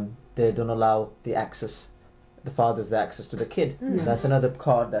again. They don't allow the fathers the access to the kid. That's another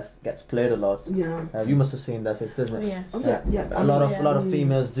card that gets played a lot. You must have seen that, doesn't it? Yes. A lot of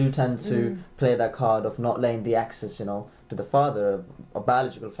females do tend to play that card of not letting the access, to the father, a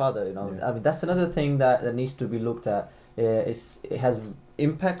biological father. I mean, that's another thing that needs to be looked at. It has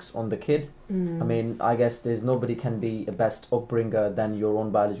impacts on the kid. I mean, I guess there's nobody can be a best upbringer than your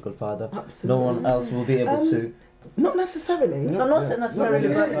own biological father. Absolutely. No one else will be able to. Not necessarily. No, not necessarily,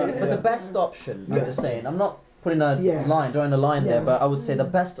 but the best option. I'm just saying. I'm not putting drawing a line there, but I would say the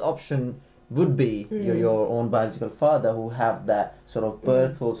best option would be your own biological father, who have that sort of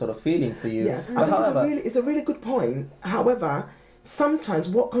birthful sort of feeling for you. But I think it's a really good point. However, sometimes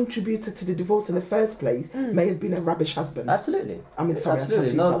what contributed to the divorce in the first place may have been a rubbish husband. Absolutely. I mean, sorry,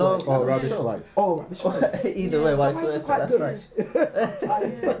 absolutely. I can't use that word. Or rubbish wife. Oh, rubbish wife. Either way, vice versa. That's right.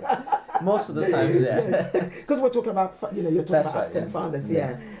 Sometimes. Most of the times, yeah. Because we're talking about, you're talking about absent fathers,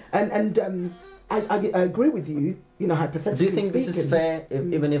 and I agree with you. Hypothetically. Do you think this is fair?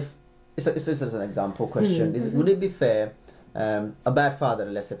 Even if it's just an example question, would it be fair? A bad father,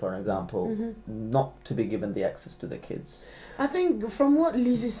 let's say for an example, not to be given the access to the kids. I think from what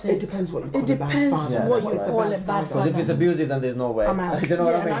Lizzie said, it depends what you call a bad father. What you call a bad father. Because if it's abusive, then there's no way. I'm out. You know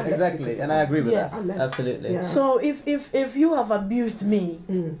what I mean? Exactly, and I agree with that. Absolutely. Yeah. So if you have abused me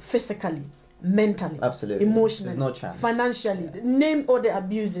physically, mentally, absolutely, emotionally, there's no chance. Financially, name all the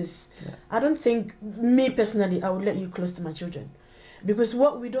abuses, I don't think, me personally, I would let you close to my children. Because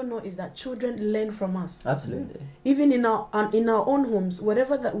what we don't know is that children learn from us. Absolutely. Even in our own homes,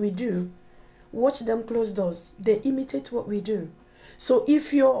 whatever that we do, watch them close doors. They imitate what we do. So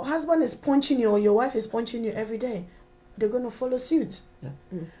if your husband is punching you or your wife is punching you every day, they're going to follow suit.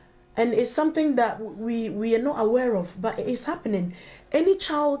 And it's something that we are not aware of, but it's happening. Any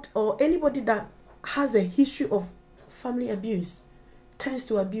child or anybody that has a history of family abuse tends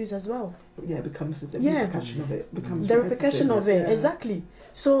to abuse as well. It becomes the repercussion of it. The repercussion of it, exactly.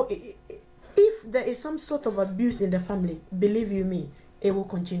 So if there is some sort of abuse in the family, believe you me, it will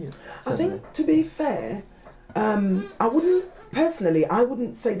continue. I think, to be fair, I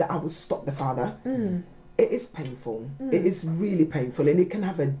wouldn't say that I would stop the father. It is painful. It is really painful, and it can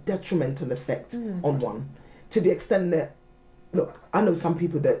have a detrimental effect on one, to the extent that, look, I know some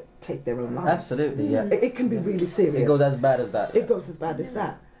people that take their own lives. Absolutely, yeah. It can be really serious. It goes as bad as that. It goes as bad as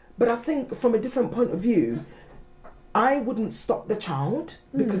that. But I think from a different point of view, I wouldn't stop the child,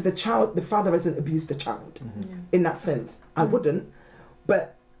 because the father hasn't abused the child in that sense. I wouldn't,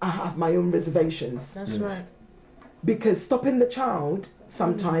 but I have my own reservations. That's right. Because stopping the child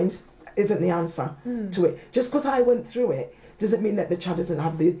sometimes isn't the answer to it. Just because I went through it doesn't mean that the child doesn't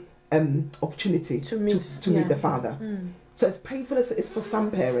have the opportunity to meet the father. So as painful as it is for some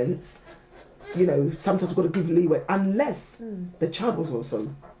parents, you know, sometimes we've got to give leeway, unless the child was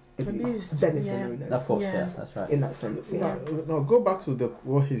also abused. Then it's a no-no. Of course, yeah, that's right. In that sense, yeah. Now go back to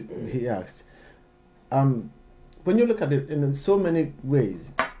what he asked. When you look at it in so many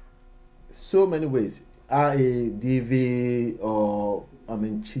ways, i.e. DV or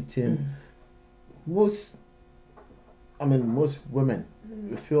cheating, most women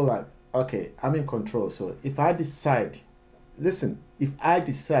feel like, okay, I'm in control. So if I decide,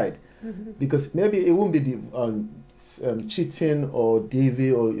 because maybe it won't be the cheating or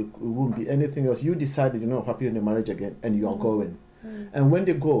DV, or it won't be anything else. You decided you're not happy in the marriage again, and you are going. And when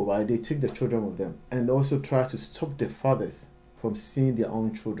they go, right, they take the children with them, and also try to stop the fathers from seeing their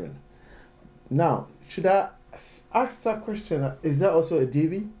own children. Now, should I ask that question? Is that also a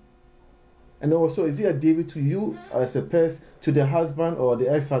DV? And also, is it a DV to you as a person, to the husband or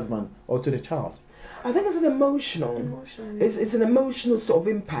the ex-husband, or to the child? I think it's an emotional. It's an emotional sort of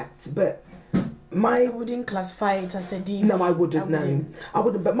impact, but I wouldn't classify it as a DV. No, I wouldn't. No, I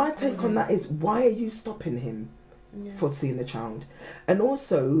wouldn't. But my take on that is, why are you stopping him for seeing the child? And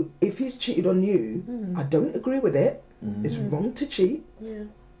also, if he's cheated on you, I don't agree with it. It's wrong to cheat. Yeah.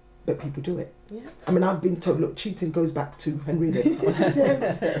 But people do it. Yeah. I mean, I've been told, look, cheating goes back to Henrietta.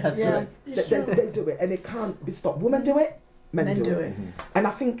 Yes. They do it, and it can't be stopped. Women do it. Men do it. And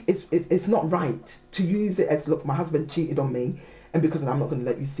I think it's not right to use it as, look, my husband cheated on me, and because I'm not going to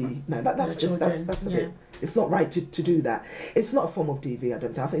let you see. No, that's a bit. It's not right to do that. It's not a form of DV, I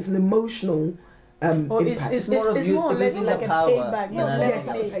don't think. I think it's an emotional impact. It's more or less like a payback.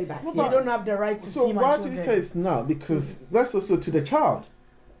 Payback. You don't have the right to see my children. So why do you say it's not? Because that's also to the child.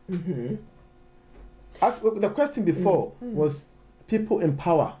 As the question before was people in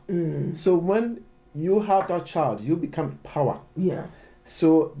power. So when you have that child, you become power. Yeah.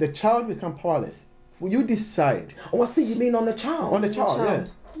 So the child become powerless. You decide. Oh, I see. You mean on the child? On the child, yeah.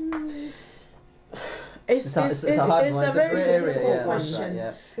 It's a very difficult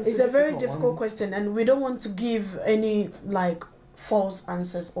question. It's a very difficult question, and we don't want to give any false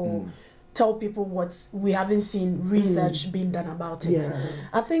answers or tell people what we haven't seen research being done about it.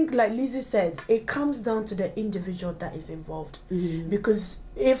 I think, like Lizzie said, it comes down to the individual that is involved. Because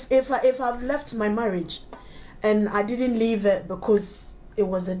if I've left my marriage and I didn't leave it because it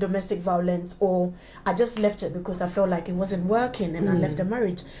was a domestic violence, or I just left it because I felt like it wasn't working and I left the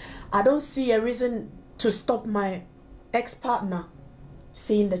marriage, I don't see a reason to stop my ex-partner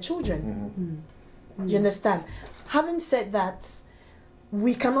seeing the children. You understand? Having said that,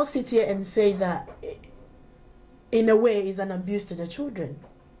 we cannot sit here and say that in a way is an abuse to the children.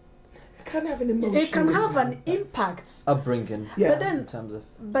 It can have an emotional It can have an impact. Upbringing. Yeah.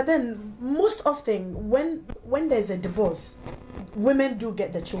 But then most often when there's a divorce, women do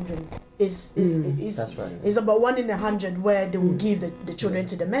get the children. That's right. It's about 1 in 100 where they will give the children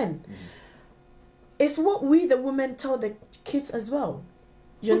to the men. It's what we the women tell the kids as well.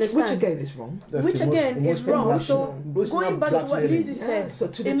 You understand? Which again is wrong. Which again is wrong. So going back to what Lizzie said, so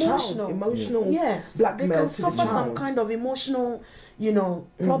to the emotional yes, blackmail, they can suffer some kind of emotional,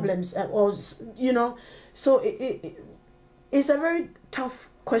 problems, or so it's a very tough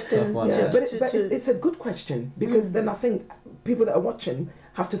question. But it's a good question, because then I think people that are watching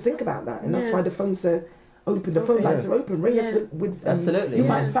have to think about that, and that's why the phones are open. The phone lines are open. Ring us with absolutely.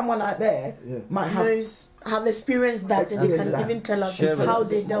 Someone out there might have experienced that, and they can even tell us how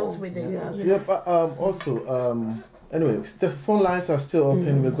they dealt with it. But also anyway, the phone lines are still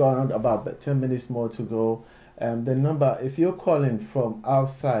open. We've got around about 10 minutes more to go. The number, if you're calling from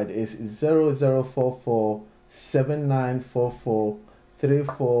outside, is 0044 7944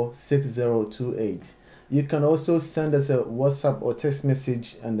 346028. You can also send us a WhatsApp or text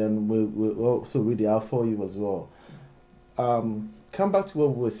message, and then we'll also read it out for you as well. Come back to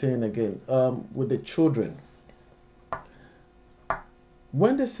what we were saying again, with the children.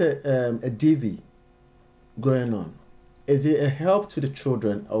 When there's a DV going on, is it a help to the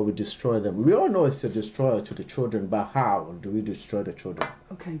children or we destroy them? We all know it's a destroyer to the children, but how do we destroy the children?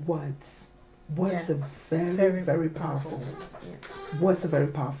 Okay, words. Words Yeah. are very, very powerful. Words are very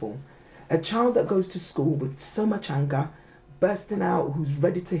powerful. A child that goes to school with so much anger, bursting out, who's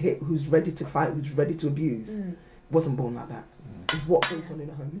ready to hit, who's ready to fight, who's ready to abuse, wasn't born like that. It's what goes on in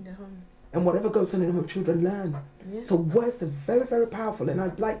the home. And whatever goes on in the home, children learn. Yeah. So words are very, very powerful. And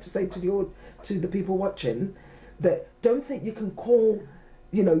I'd like to say to the people watching that don't think you can call,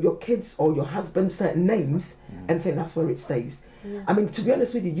 your kids or your husband certain names and think that's where it stays. Yeah. I mean, to be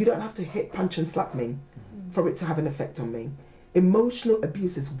honest with you, you don't have to hit, punch and slap me for it to have an effect on me. Emotional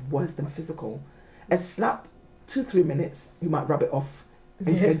abuse is worse than physical. A slap, 2-3 minutes, you might rub it off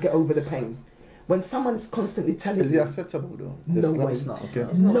and get over the pain. When someone's constantly telling Is you... it acceptable though? No way. It's not. Okay.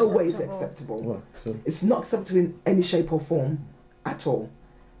 It's not No way is acceptable. acceptable. Well, so- It's not acceptable in any shape or form at all.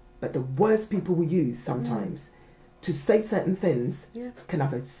 But the words people will use sometimes to say certain things Yeah. can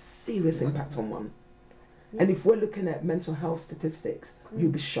have a serious impact on one. And if we're looking at mental health statistics,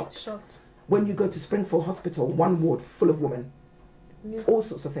 you'll be shocked. When you go to Springfield Hospital, one ward full of women, Yeah. all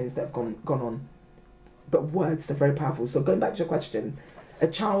sorts of things that have gone on. But words are very powerful. So going back to your question, a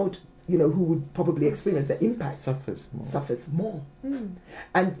child, who would probably experience the impact suffers more.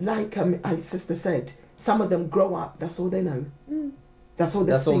 And like our sister said, some of them grow up, that's all they know. That's all they've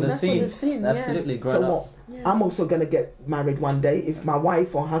That's all seen. they've That's all seen. they've seen, yeah. Absolutely, grown So up. what? Yeah. I'm also going to get married one day if my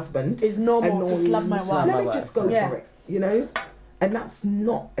wife or husband It's normal to annoys slap my me. wife. Let me my just wife. go Yeah. for it, And that's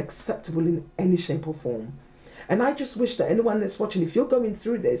not acceptable in any shape or form. And I just wish that anyone that's watching, if you're going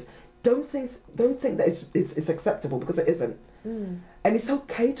through this, don't think that it's acceptable, because it isn't. And it's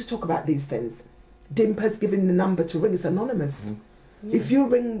okay to talk about these things. Dimper's giving the number to ring, it's anonymous. If you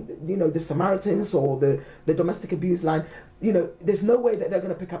ring, the Samaritans or the domestic abuse line, there's no way that they're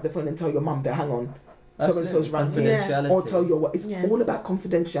going to pick up the phone and tell your mum that, hang on, so and so's rang here, Confidentiality. or tell you what. It's Yeah. all about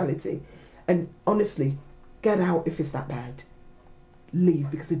confidentiality. And honestly, get out if it's that bad.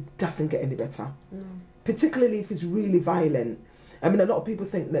 Leave, because it doesn't get any better. Particularly if it's really violent. I mean, a lot of people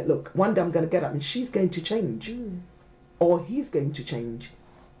think that, look, one day I'm going to get up and she's going to change, or he's going to change.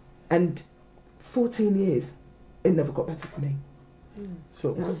 And 14 years, it never got better for me.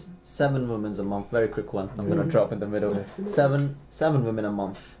 So, 7 women a month. Very quick one. I'm gonna drop in the middle. Absolutely. Seven women a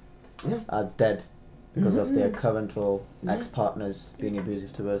month Yeah. are dead because of their current or ex-partners being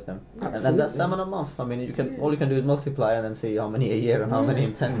abusive towards them. And then that's 7 a month. I mean, all you can do is multiply and then see how many a year and how many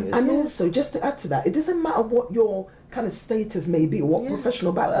in 10 years. And also, just to add to that, it doesn't matter what your kind of status may be or what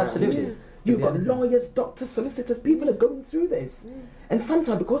professional background. Absolutely. You've got lawyers, doctors, solicitors, people are going through this. And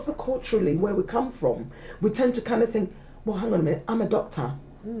sometimes, because of culturally where we come from, we tend to kind of think, well, hang on a minute, I'm a doctor.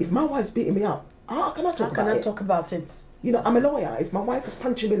 If my wife's beating me up, how can I How talk can about I it? talk about it? I'm a lawyer. If my wife is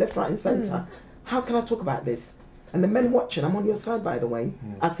punching me left, right and centre, how can I talk about this? And the men watching, I'm on your side, by the way,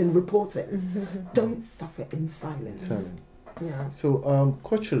 as in report it. Don't suffer in silence. Yeah. So,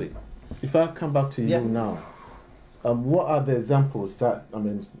 culturally, if I come back to you now, what are the examples that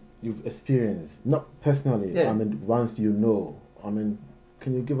you've experienced, not personally, ones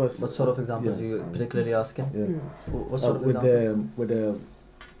can you give us What sort of examples are you particularly asking? What sort of with examples? with the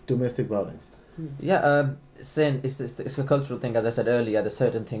domestic violence? Saying it's a cultural thing. As I said earlier, there's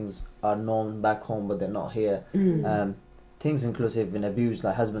certain things are known back home, but they're not here. Things inclusive in abuse,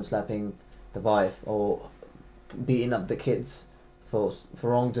 like husband slapping the wife or beating up the kids for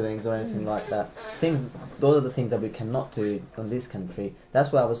wrongdoings or anything like that. Those are the things that we cannot do in this country.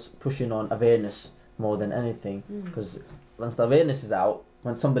 That's why I was pushing on awareness more than anything, because once the awareness is out,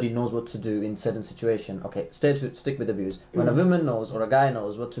 when somebody knows what to do in certain situation, okay, stick with abuse. When a woman knows or a guy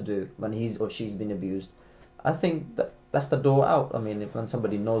knows what to do when he's or she's been abused, I think that's the door out. I mean, when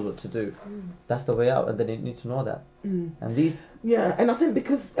somebody knows what to do, that's the way out, and they need to know that. And these... Yeah, and I think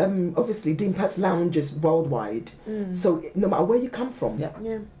because obviously Dean Pat's Lounge is worldwide, so no matter where you come from, Yeah.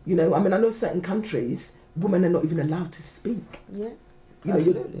 I know certain countries, women are not even allowed to speak. Yeah.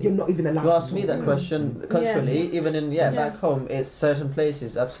 You're not even allowed You to asked me talk. that question culturally, even in back home, it's certain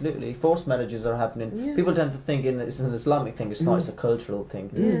places, absolutely. Forced marriages are happening. Yeah. People tend to think it's an Islamic thing. It's not. It's a cultural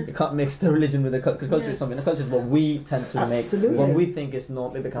thing. Yeah. You can't mix the religion with the culture. Yeah. Is something. The culture is what we tend to Absolutely. make. When we think it's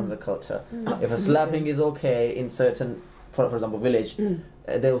normal, it becomes a culture. If a Absolutely. slapping is okay in certain, for example, village,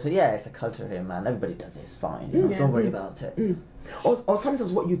 they will say, yeah, it's a culture here, man. Everybody does it. It's fine. Don't worry about it. Or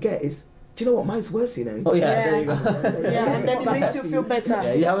sometimes what you get is, do you know what, mine's worse, Oh yeah, Yeah. there you go. Yeah, and then it makes you feel better.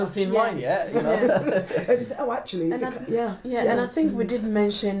 Yeah, you haven't seen mine yet, Oh, actually, And and I think we did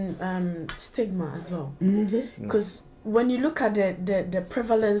mention stigma as well, because when you look at the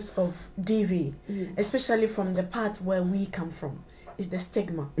prevalence of DV, especially from the part where we come from, is the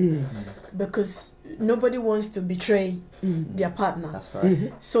stigma, because nobody wants to betray their partner. That's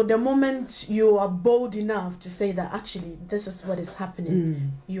right. So the moment you are bold enough to say that actually this is what is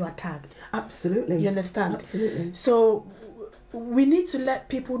happening, you are tagged. Absolutely. You understand? Absolutely. So we need to let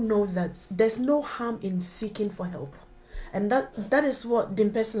people know that there's no harm in seeking for help. And that is what the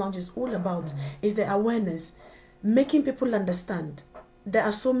Encompass Lounge is all about, is the awareness, making people understand there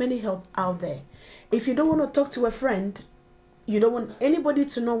are so many help out there. If you don't want to talk to a friend, you don't want anybody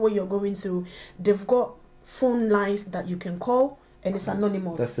to know what you're going through, they've got phone lines that you can call, and it's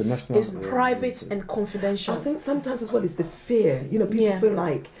anonymous. That's the national. It's private and confidential. I think sometimes as well is the fear. You know, people feel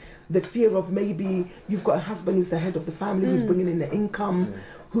like the fear of maybe you've got a husband who's the head of the family, who's bringing in the income,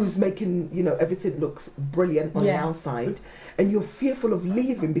 who's making, you know, everything looks brilliant on the outside, and you're fearful of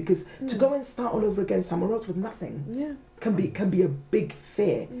leaving because to go and start all over again somewhere else with nothing can be a big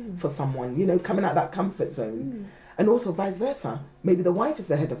fear for someone, you know, coming out of that comfort zone. And also vice versa. Maybe the wife is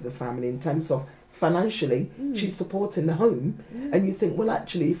the head of the family in terms of financially, she's supporting the home, and you think, well,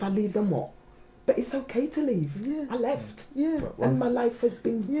 actually, if I leave, then what? But it's okay to leave. I left. And my life has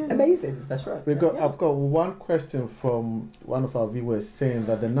been amazing. That's right. I've got one question from one of our viewers saying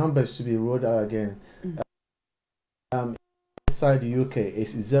that the numbers should be rolled out again. Inside the UK,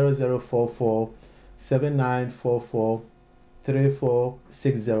 it's 0044 7944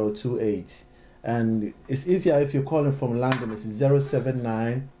 346028. And it's easier if you're calling from London. It's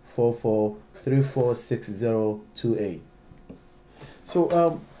 07944 346028.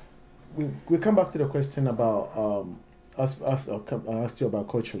 So we come back to the question about I asked you about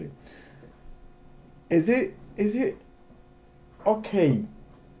culturally. Is it okay,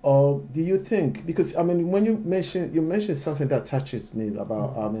 or do you think, because I mean when you mentioned something that touches me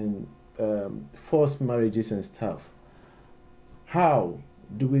about forced marriages and stuff. How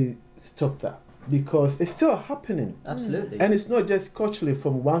do we stop that? Because it's still happening. Absolutely. And it's not just culturally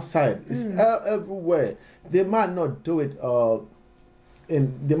from one side. It's everywhere. They might not do it.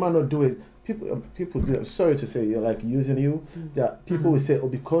 They might not do it. People do it. Sorry to say, you're like using you. That people will say, oh,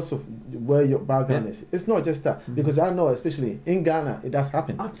 because of where your background is. It's not just that. Because I know, especially in Ghana, it does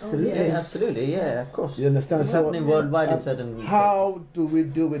happen. Absolutely. Absolutely. Yeah, of course. You understand? It's happening worldwide in certain how places. do we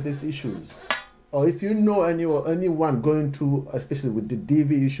deal with these issues? Or if you know anyone going through, especially with the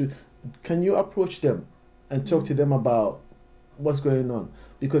DV issue, can you approach them and talk to them about what's going on?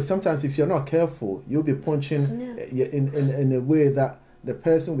 Because sometimes if you're not careful, you'll be punching in a way that the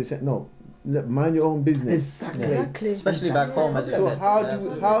person will say, no, mind your own business. Exactly. Especially back home, as you So said.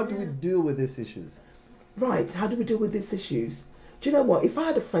 how do we deal with these issues? Right, how do we deal with these issues? Do you know what? If I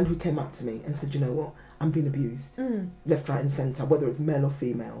had a friend who came up to me and said, you know what, I'm being abused, left, right and centre, whether it's male or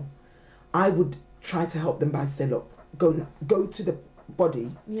female, I would try to help them by saying, look, go to the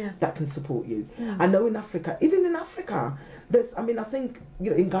body that can support you. I know in Africa, even in Africa, there's, I mean, I think,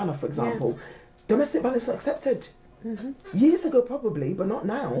 you know, in Ghana, for example, domestic violence is not accepted. Years ago, probably, but not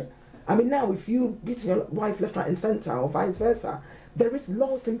now. I mean, now, if you beat your wife left, right and centre, or vice versa, there is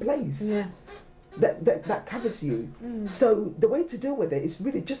laws in place that covers you. So the way to deal with it is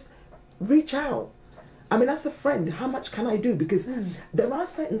really just reach out. I mean, as a friend, how much can I do? Because there are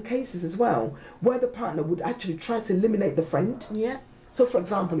certain cases as well where the partner would actually try to eliminate the friend. So, for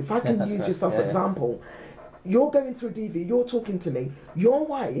example, if I can use yourself, for example, you're going through DV, you're talking to me, your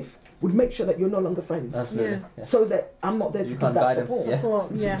wife would make sure that you're no longer friends. So that I'm not there to give that support.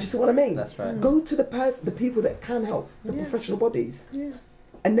 Do you see what I mean? That's right. Go to the people that can help, the professional bodies.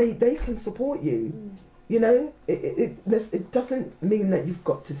 And they can support you. You know, it doesn't mean that you've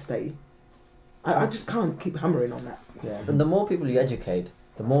got to stay. I just can't keep hammering on that. And the more people you educate,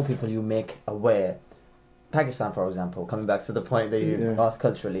 the more people you make aware. Pakistan, for example, coming back to the point that you asked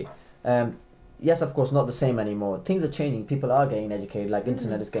culturally. Yes, of course, not the same anymore. Things are changing. People are getting educated. Like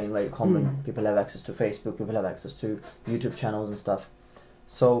internet is getting very common. People have access to Facebook. People have access to YouTube channels and stuff.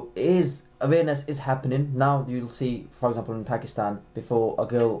 So awareness is happening. Now you'll see, for example, in Pakistan, before a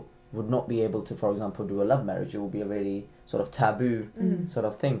girl would not be able to, for example, do a love marriage. It will be a very sort of taboo sort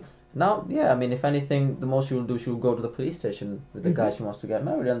of thing. Now, I mean, if anything, the most she will do, she will go to the police station with the guy she wants to get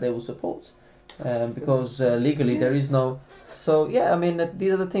married, and they will support. Because legally there is no. So I mean,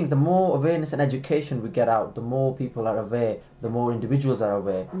 these are the things. The more awareness and education we get out, the more people are aware, the more individuals are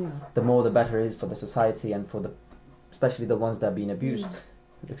aware, the more the better it is for the society and for especially the ones that are being abused,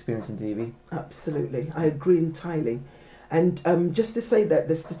 experiencing DV. Absolutely, I agree entirely. And just to say that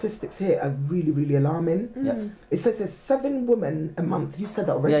the statistics here are really, really alarming. It says there's 7 women a month. You said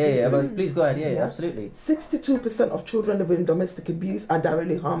that already. But please go ahead. Absolutely. 62% of children living in domestic abuse are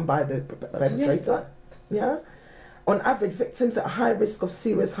directly harmed by the perpetrator. On average, victims are at high risk of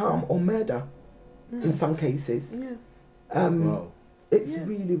serious harm or murder in some cases. Wow. It's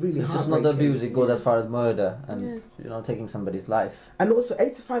really, really It's hard. just not abuse, it goes as far as murder and taking somebody's life. And also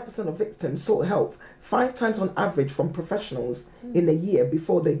 85% of victims sought help 5 times on average from professionals in a year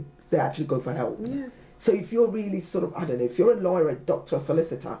before they actually go for help. Yeah. So if you're really sort of, I don't know, if you're a lawyer, a doctor, a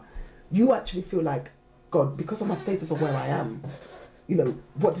solicitor, you actually feel like, God, because of my status of where I am,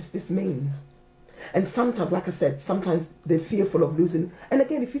 what does this mean? And sometimes, like I said, sometimes they're fearful of losing. And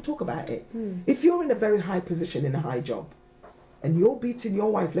again, if you talk about it, if you're in a very high position in a high job and you're beating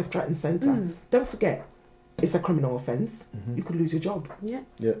your wife left, right and centre, don't forget, it's a criminal offence. You could lose your job. Yeah.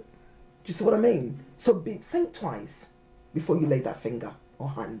 Yeah. Do you see what I mean? So think twice before you lay that finger or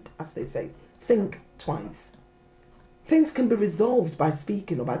hand, as they say. Think twice. Things can be resolved by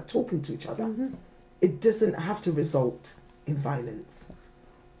speaking or by talking to each other. It doesn't have to result in violence.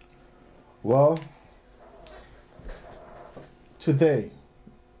 Well, today,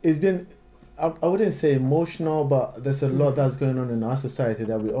 it's been, I wouldn't say emotional, but there's a lot that's going on in our society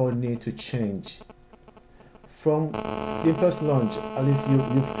that we all need to change. From the first launch, at least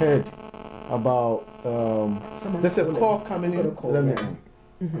you've heard about, there's a call coming in. Let me.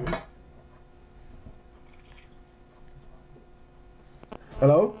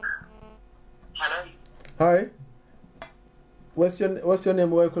 Hello? Hello? Hi. What's your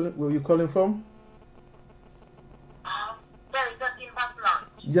name? Where you calling from? There is a encompass launch.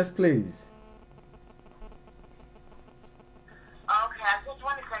 Yes, please. Okay, I just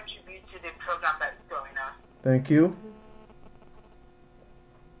want to contribute to the program that's going on. Thank you.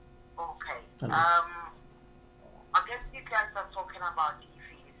 Okay. I guess you guys are talking about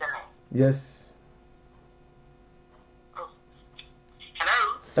TV, isn't it? Yes. Oh.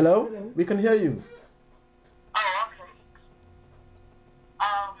 Hello? Hello? Hello. We can hear you. Oh, okay.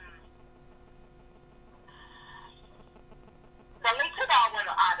 The little that I want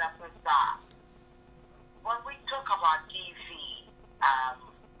to add up is that when we talk about DV,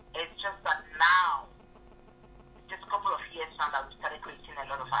 it's just that now, just a couple of years now that we started creating a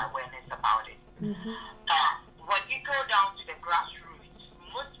lot of awareness about it. When you go down to the grassroots,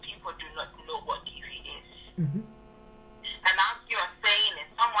 most people do not know what DV is. And as you are saying it,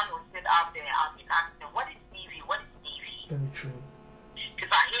 someone will sit out there and be asking, what is DV? What is DV? Very true.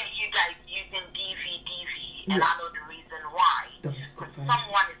 Because I hear you guys using DV, and I know the reason why. Domestic Because violence.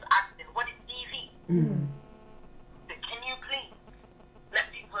 someone is asking, what is DV? So can you please let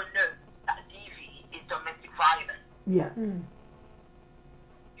people know that DV is domestic violence? Yeah.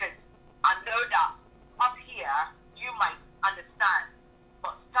 Because I know that up here, you might understand,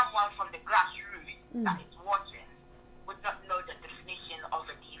 but someone from the grassroots that is watching would not know the definition of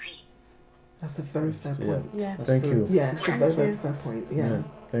a DV. That's a very fair point. Yeah. Thank you. Yeah, it's a very, very fair point. Yeah.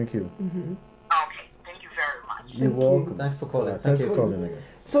 Thank you. Okay, thank you very much. You're welcome. Thanks for calling. Thanks Thank for you. calling again.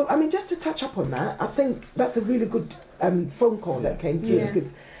 So, I mean, just to touch up on that, I think that's a really good phone call that came through Yeah.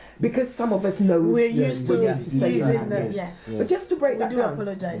 because some of us know We're used to say using that. the, yes. But just to break We that do down,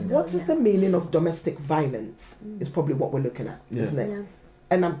 apologize. what though, is the meaning of domestic violence? Is probably what we're looking at, isn't it? Yeah.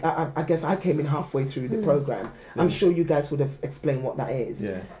 And I guess I came in halfway through the program. I'm sure you guys would have explained what that is.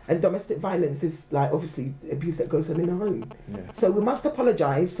 Yeah. And domestic violence is like obviously abuse that goes on in a home. Yeah. So we must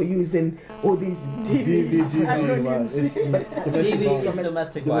apologise for using all these DVs, acronyms. DV is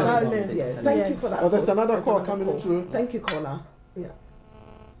domestic violence. Violence. Yes. Thank you for that. Oh, there's another There's call another coming call. through. Thank you, caller. Yeah.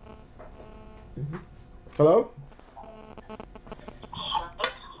 Hello?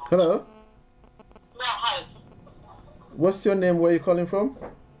 Hello? Yeah, hi. What's your name? Where are you calling from?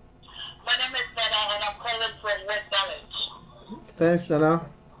 My name is Nana and I'm calling from West Village. Thanks, Nana.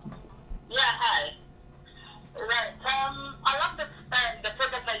 Yeah, hi. Right, I love the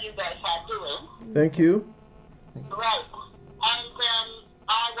program that you guys are doing. Thank you. Right. And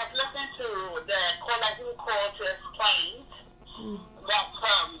I was listening to the caller who called to explain that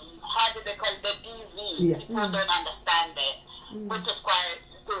how do they call it, the DV? Yeah. People don't understand it, which is quite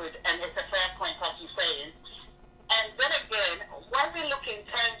good and it's a fair point as you're saying. And then again, when we look in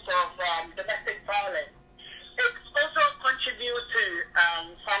terms of domestic violence, it also contributes to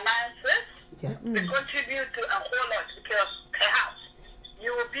finances. Yeah. It contributes to a whole lot because perhaps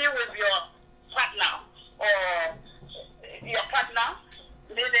you will be with your partner or your partner,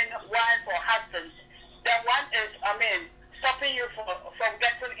 meaning wife or husband. Then one is, stopping you from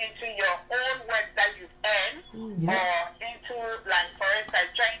getting into your own work that you've earned or into, like, for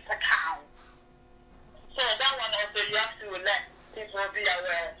instance, joint account. So that one also you have to let people be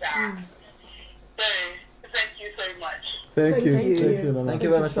aware of that. So thank you so much. Thank you. Thank you. Thanks, Nana. Thank you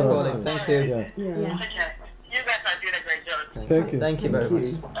very much for calling. Thank you. Yeah. Yeah. Yeah. Okay. You guys are doing a great job. Thank you. Thank you very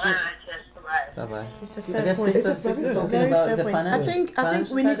much. All right, yes, bye. Bye-bye. It's a I fair guess point. sisters talking Very about fair the point. I financial. think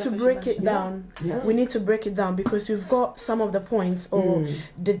financial we need side to of it, break you it mentioned. down. Yeah. We need to break it down because we've got some of the points or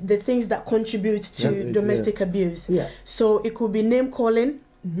the things that contribute to Yeah. domestic abuse. Yeah. So it could be name calling,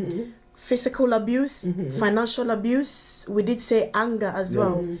 Mm-hmm. physical abuse, financial abuse. We did say anger as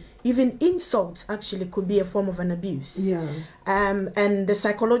well. Even insult actually could be a form of an abuse. Yeah. And the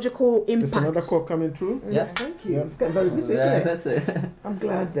psychological There's another impact. call coming through. Yes. Thank you. Yeah. It's getting very busy, Yeah, isn't it? that's it. I'm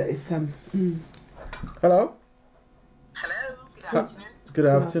glad that it's Hello. Hello, good Ha- afternoon. Good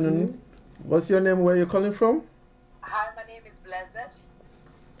afternoon. What's your name? Where are you calling from? Hi, my name is Blessed.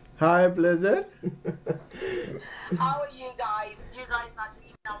 Hi, Blizzard. How are you guys? You guys are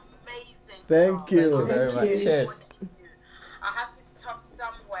doing amazing. Thank job. you. Thank you very Thank much. you. Cheers. I had to stop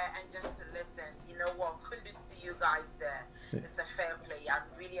somewhere and just to listen. You know what? Kudos to you guys there. It's a fair play. I'm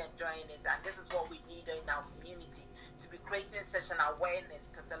really enjoying it, and this is what we need in our community to be creating such an awareness,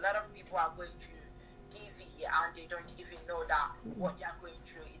 because a lot of people are going through DV and they don't even know that what they are going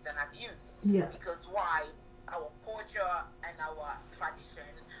through is an abuse. Yeah. Because why? Our culture and our tradition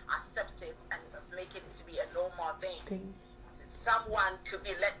accept it and it has make it to be a normal thing. So someone could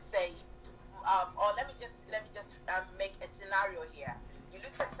be, let's say, or let me just make a scenario here. You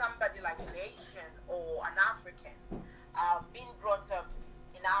look at somebody like an Asian or an African, being brought up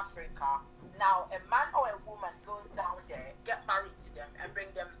in Africa. Now, a man or a woman goes down there, get married to them, and bring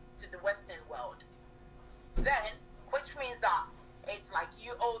them to the Western world. Then, which means that it's like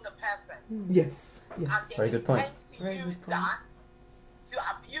you owe the person. Yes. Yes. And they Very good point. intend to Very good use point. that to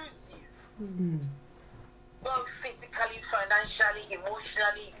abuse you, Mm. both physically, financially,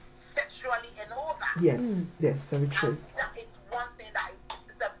 emotionally, sexually, and all that. Yes. Yes. Very true. And that is one thing that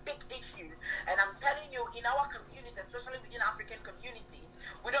is a big issue. And I'm telling you, in our community, especially within African community,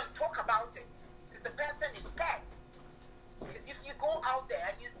 we don't talk about it because the person is scared. Because if you go out there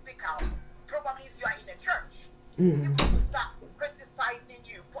and you speak out, probably if you are in a church, people will start criticizing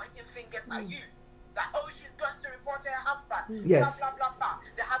you, pointing fingers at you. That, oh, she's going to report her husband, Yes. blah, blah, blah, blah.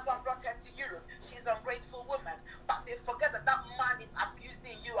 The husband brought her to Europe. She's an ungrateful woman. But they forget that that man is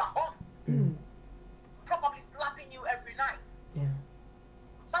abusing you at home, probably slapping you every night. Yeah.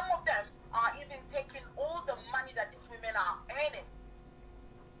 Some of them are even taking all the money that these women are earning.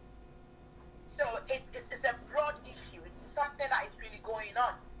 So it's a broad issue. It's something that is really going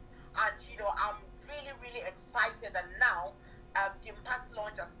on. And, you know, I'm really, really excited that now the Encompass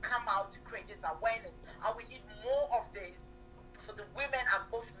launch has come out to create this awareness. And we need more of this for the women and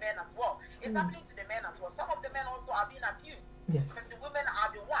both men as well. It's happening to the men as well. Some of the men also are being abused. Yes. Because the women are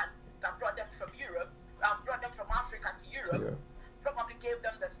the one that brought them from Europe, brought them from Africa to Europe, probably gave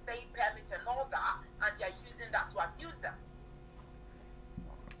them the stay permit and all that, and they're using that to abuse them.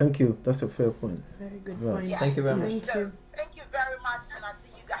 Thank you. That's a fair point. Very good Right. point. Yes. Thank you very much. Thank So, you. thank you very much, and I'll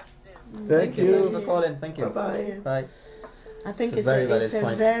see you guys soon. Thank Thanks you. for calling. Thank you. Bye-bye. Bye. I think It's it's a very a valid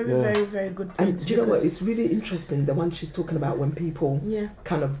point. very, Yeah. very, very good point. And do you know what? because- It's really interesting, the one she's talking about when people Yeah.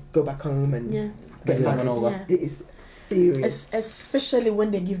 kind of go back home and Yeah. get Bring someone married. over. Yeah. It is serious. Especially when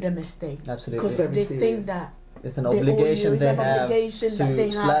they give them a stay. Absolutely. Because Very they serious. think that It's an They owe obligation you. It's they an have obligation that they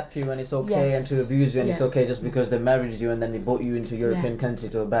to have. slap you and it's okay, Yes. and to abuse you and it's Yes. okay just because they married you and then they brought you into European country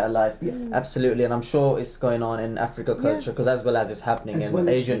to a better life. Yeah. Absolutely, and I'm sure it's going on in Africa culture because as well as it's happening As in well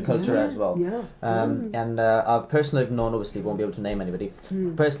as- Asian culture as well. Yeah. And I've personally known, obviously won't be able to name anybody,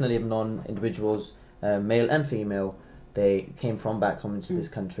 personally have known individuals, male and female, they came from back home into this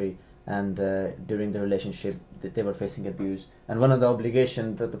country and during the relationship they were facing abuse. And one of the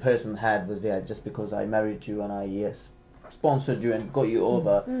obligations that the person had was, just because I married you and I sponsored you and got you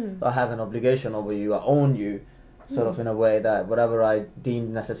over, I have an obligation over you, I own you, sort of in a way that whatever I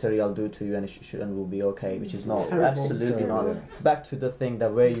deem necessary I'll do to you and it should and will be okay, which is not, Terrible, absolutely terrible. not. Back to the thing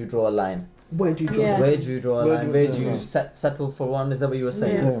that where you draw a line. Where do you draw? Yeah. Where do you draw a Where line? do Where you do draw? you settle for one? Is that what you were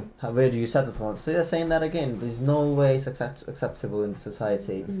saying? Yeah. Where do you settle for one? So they're saying that again. There's no way it's acceptable in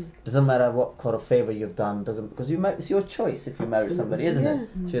society. Doesn't matter what kind of favor you've done. Because it's your choice if you marry somebody, isn't it?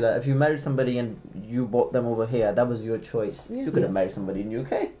 Sheila, if you married somebody and you bought them over here, that was your choice. Yeah. You could have married somebody in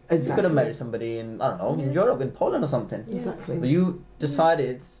UK. You could Exactly. have married somebody in in Europe, in Poland or something. Exactly. But you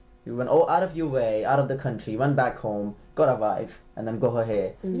decided. You went out of your way, out of the country, went back home, got a wife, and then got her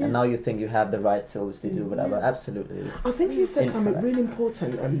here. And now you think you have the right to obviously do whatever. Absolutely. I think you said something Incorrect. really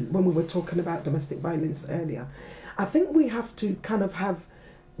important when we were talking about domestic violence earlier. I think we have to kind of have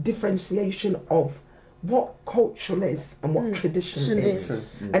differentiation of what cultural is and what tradition Tradition is.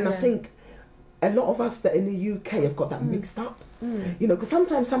 is. And I Yeah. think a lot of us that in the UK have got that mixed up. You know, because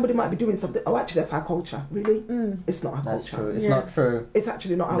sometimes somebody might be doing something. Oh, actually, that's our culture. Really, it's not our That's culture. true. It's Yeah. not true. It's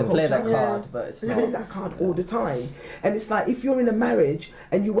actually not our They culture. play that Yeah. card, but it's We not. play that card all the time, and it's like if you're in a marriage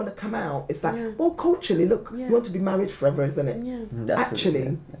and you want to come out, it's like, Yeah. well, culturally, look, Yeah. you want to be married forever, isn't it? Yeah. That's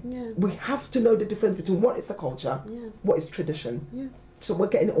Actually, Yeah. we have to know the difference between what is the culture, Yeah. what is tradition. Yeah. So we're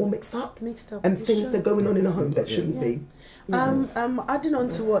getting it all mixed up, Mixed up. and It's things true. are going on in a home that shouldn't Yeah. be. Adding on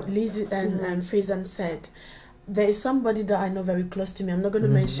to what Lizzie and Faizan said, there is somebody that I know very close to me. I'm not going to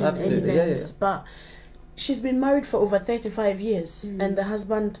mention any Absolutely. names, Yeah. but she's been married for over 35 years, and the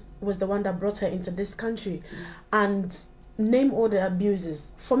husband was the one that brought her into this country, and name all the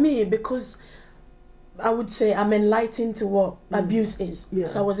abuses. For me, because I would say I'm enlightened to what abuse is, Yeah.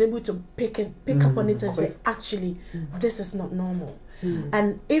 so I was able to pick up on it and say, Quick. actually, this is not normal.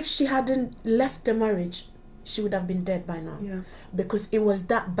 And if she hadn't left the marriage, she would have been dead by now, Yeah. because it was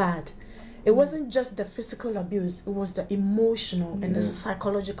that bad. It wasn't just the physical abuse, it was the emotional and the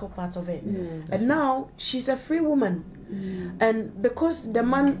psychological part of it. And now she's a free woman. And because the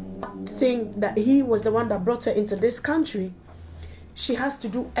man think that he was the one that brought her into this country, she has to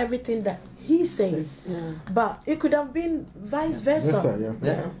do everything that he says. But it could have been vice versa.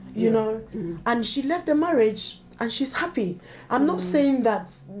 Yeah. You know, and she left the marriage and she's happy. I'm not saying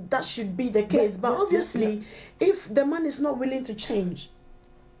that that should be the case, but obviously if the man is not willing to change,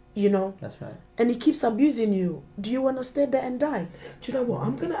 you know, That's right. and he keeps abusing you, do you want to stay there and die? Do you know what?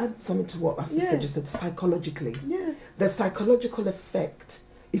 I'm going to add something to what my sister Yeah. just said. Psychologically, Yeah. the psychological effect,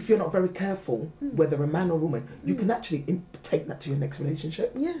 if you're not very careful, whether a man or woman, you can actually take that to your next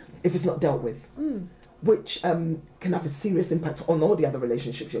relationship. Yeah. If it's not dealt with, which can have a serious impact on all the other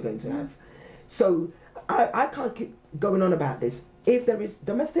relationships you're going to have. So I can't keep going on about this. If there is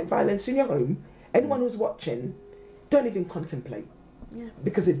domestic violence in your home, anyone who's watching, don't even contemplate. Yeah.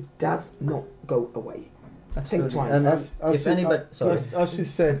 Because it does not go away. Think Absolutely. twice. And As if anybody, sorry. as she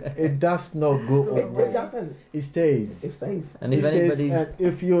said, it does not go away. It doesn't. It stays. It stays. And if It stays, anybody,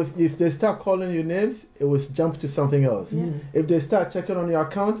 and if they start calling you names, it will jump to something else. If they start checking on your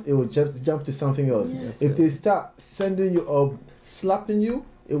account, it will jump to something else. If they start sending you or slapping you,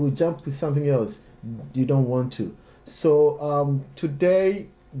 it will jump to something else. You don't want to. So today,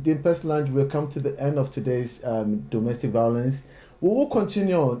 the Encompass Lounge will come to the end of today's domestic violence. We will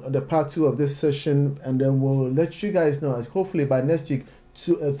continue on the part 2 of this session, and then we'll let you guys know, as hopefully by next week,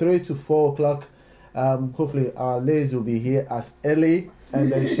 3 to 4 o'clock, hopefully our ladies will be here as early,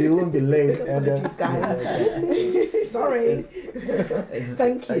 and then she won't be late. And then, Guys. Sorry.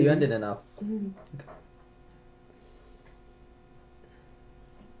 Thank you. You ended it now.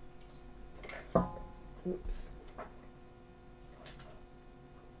 Oops.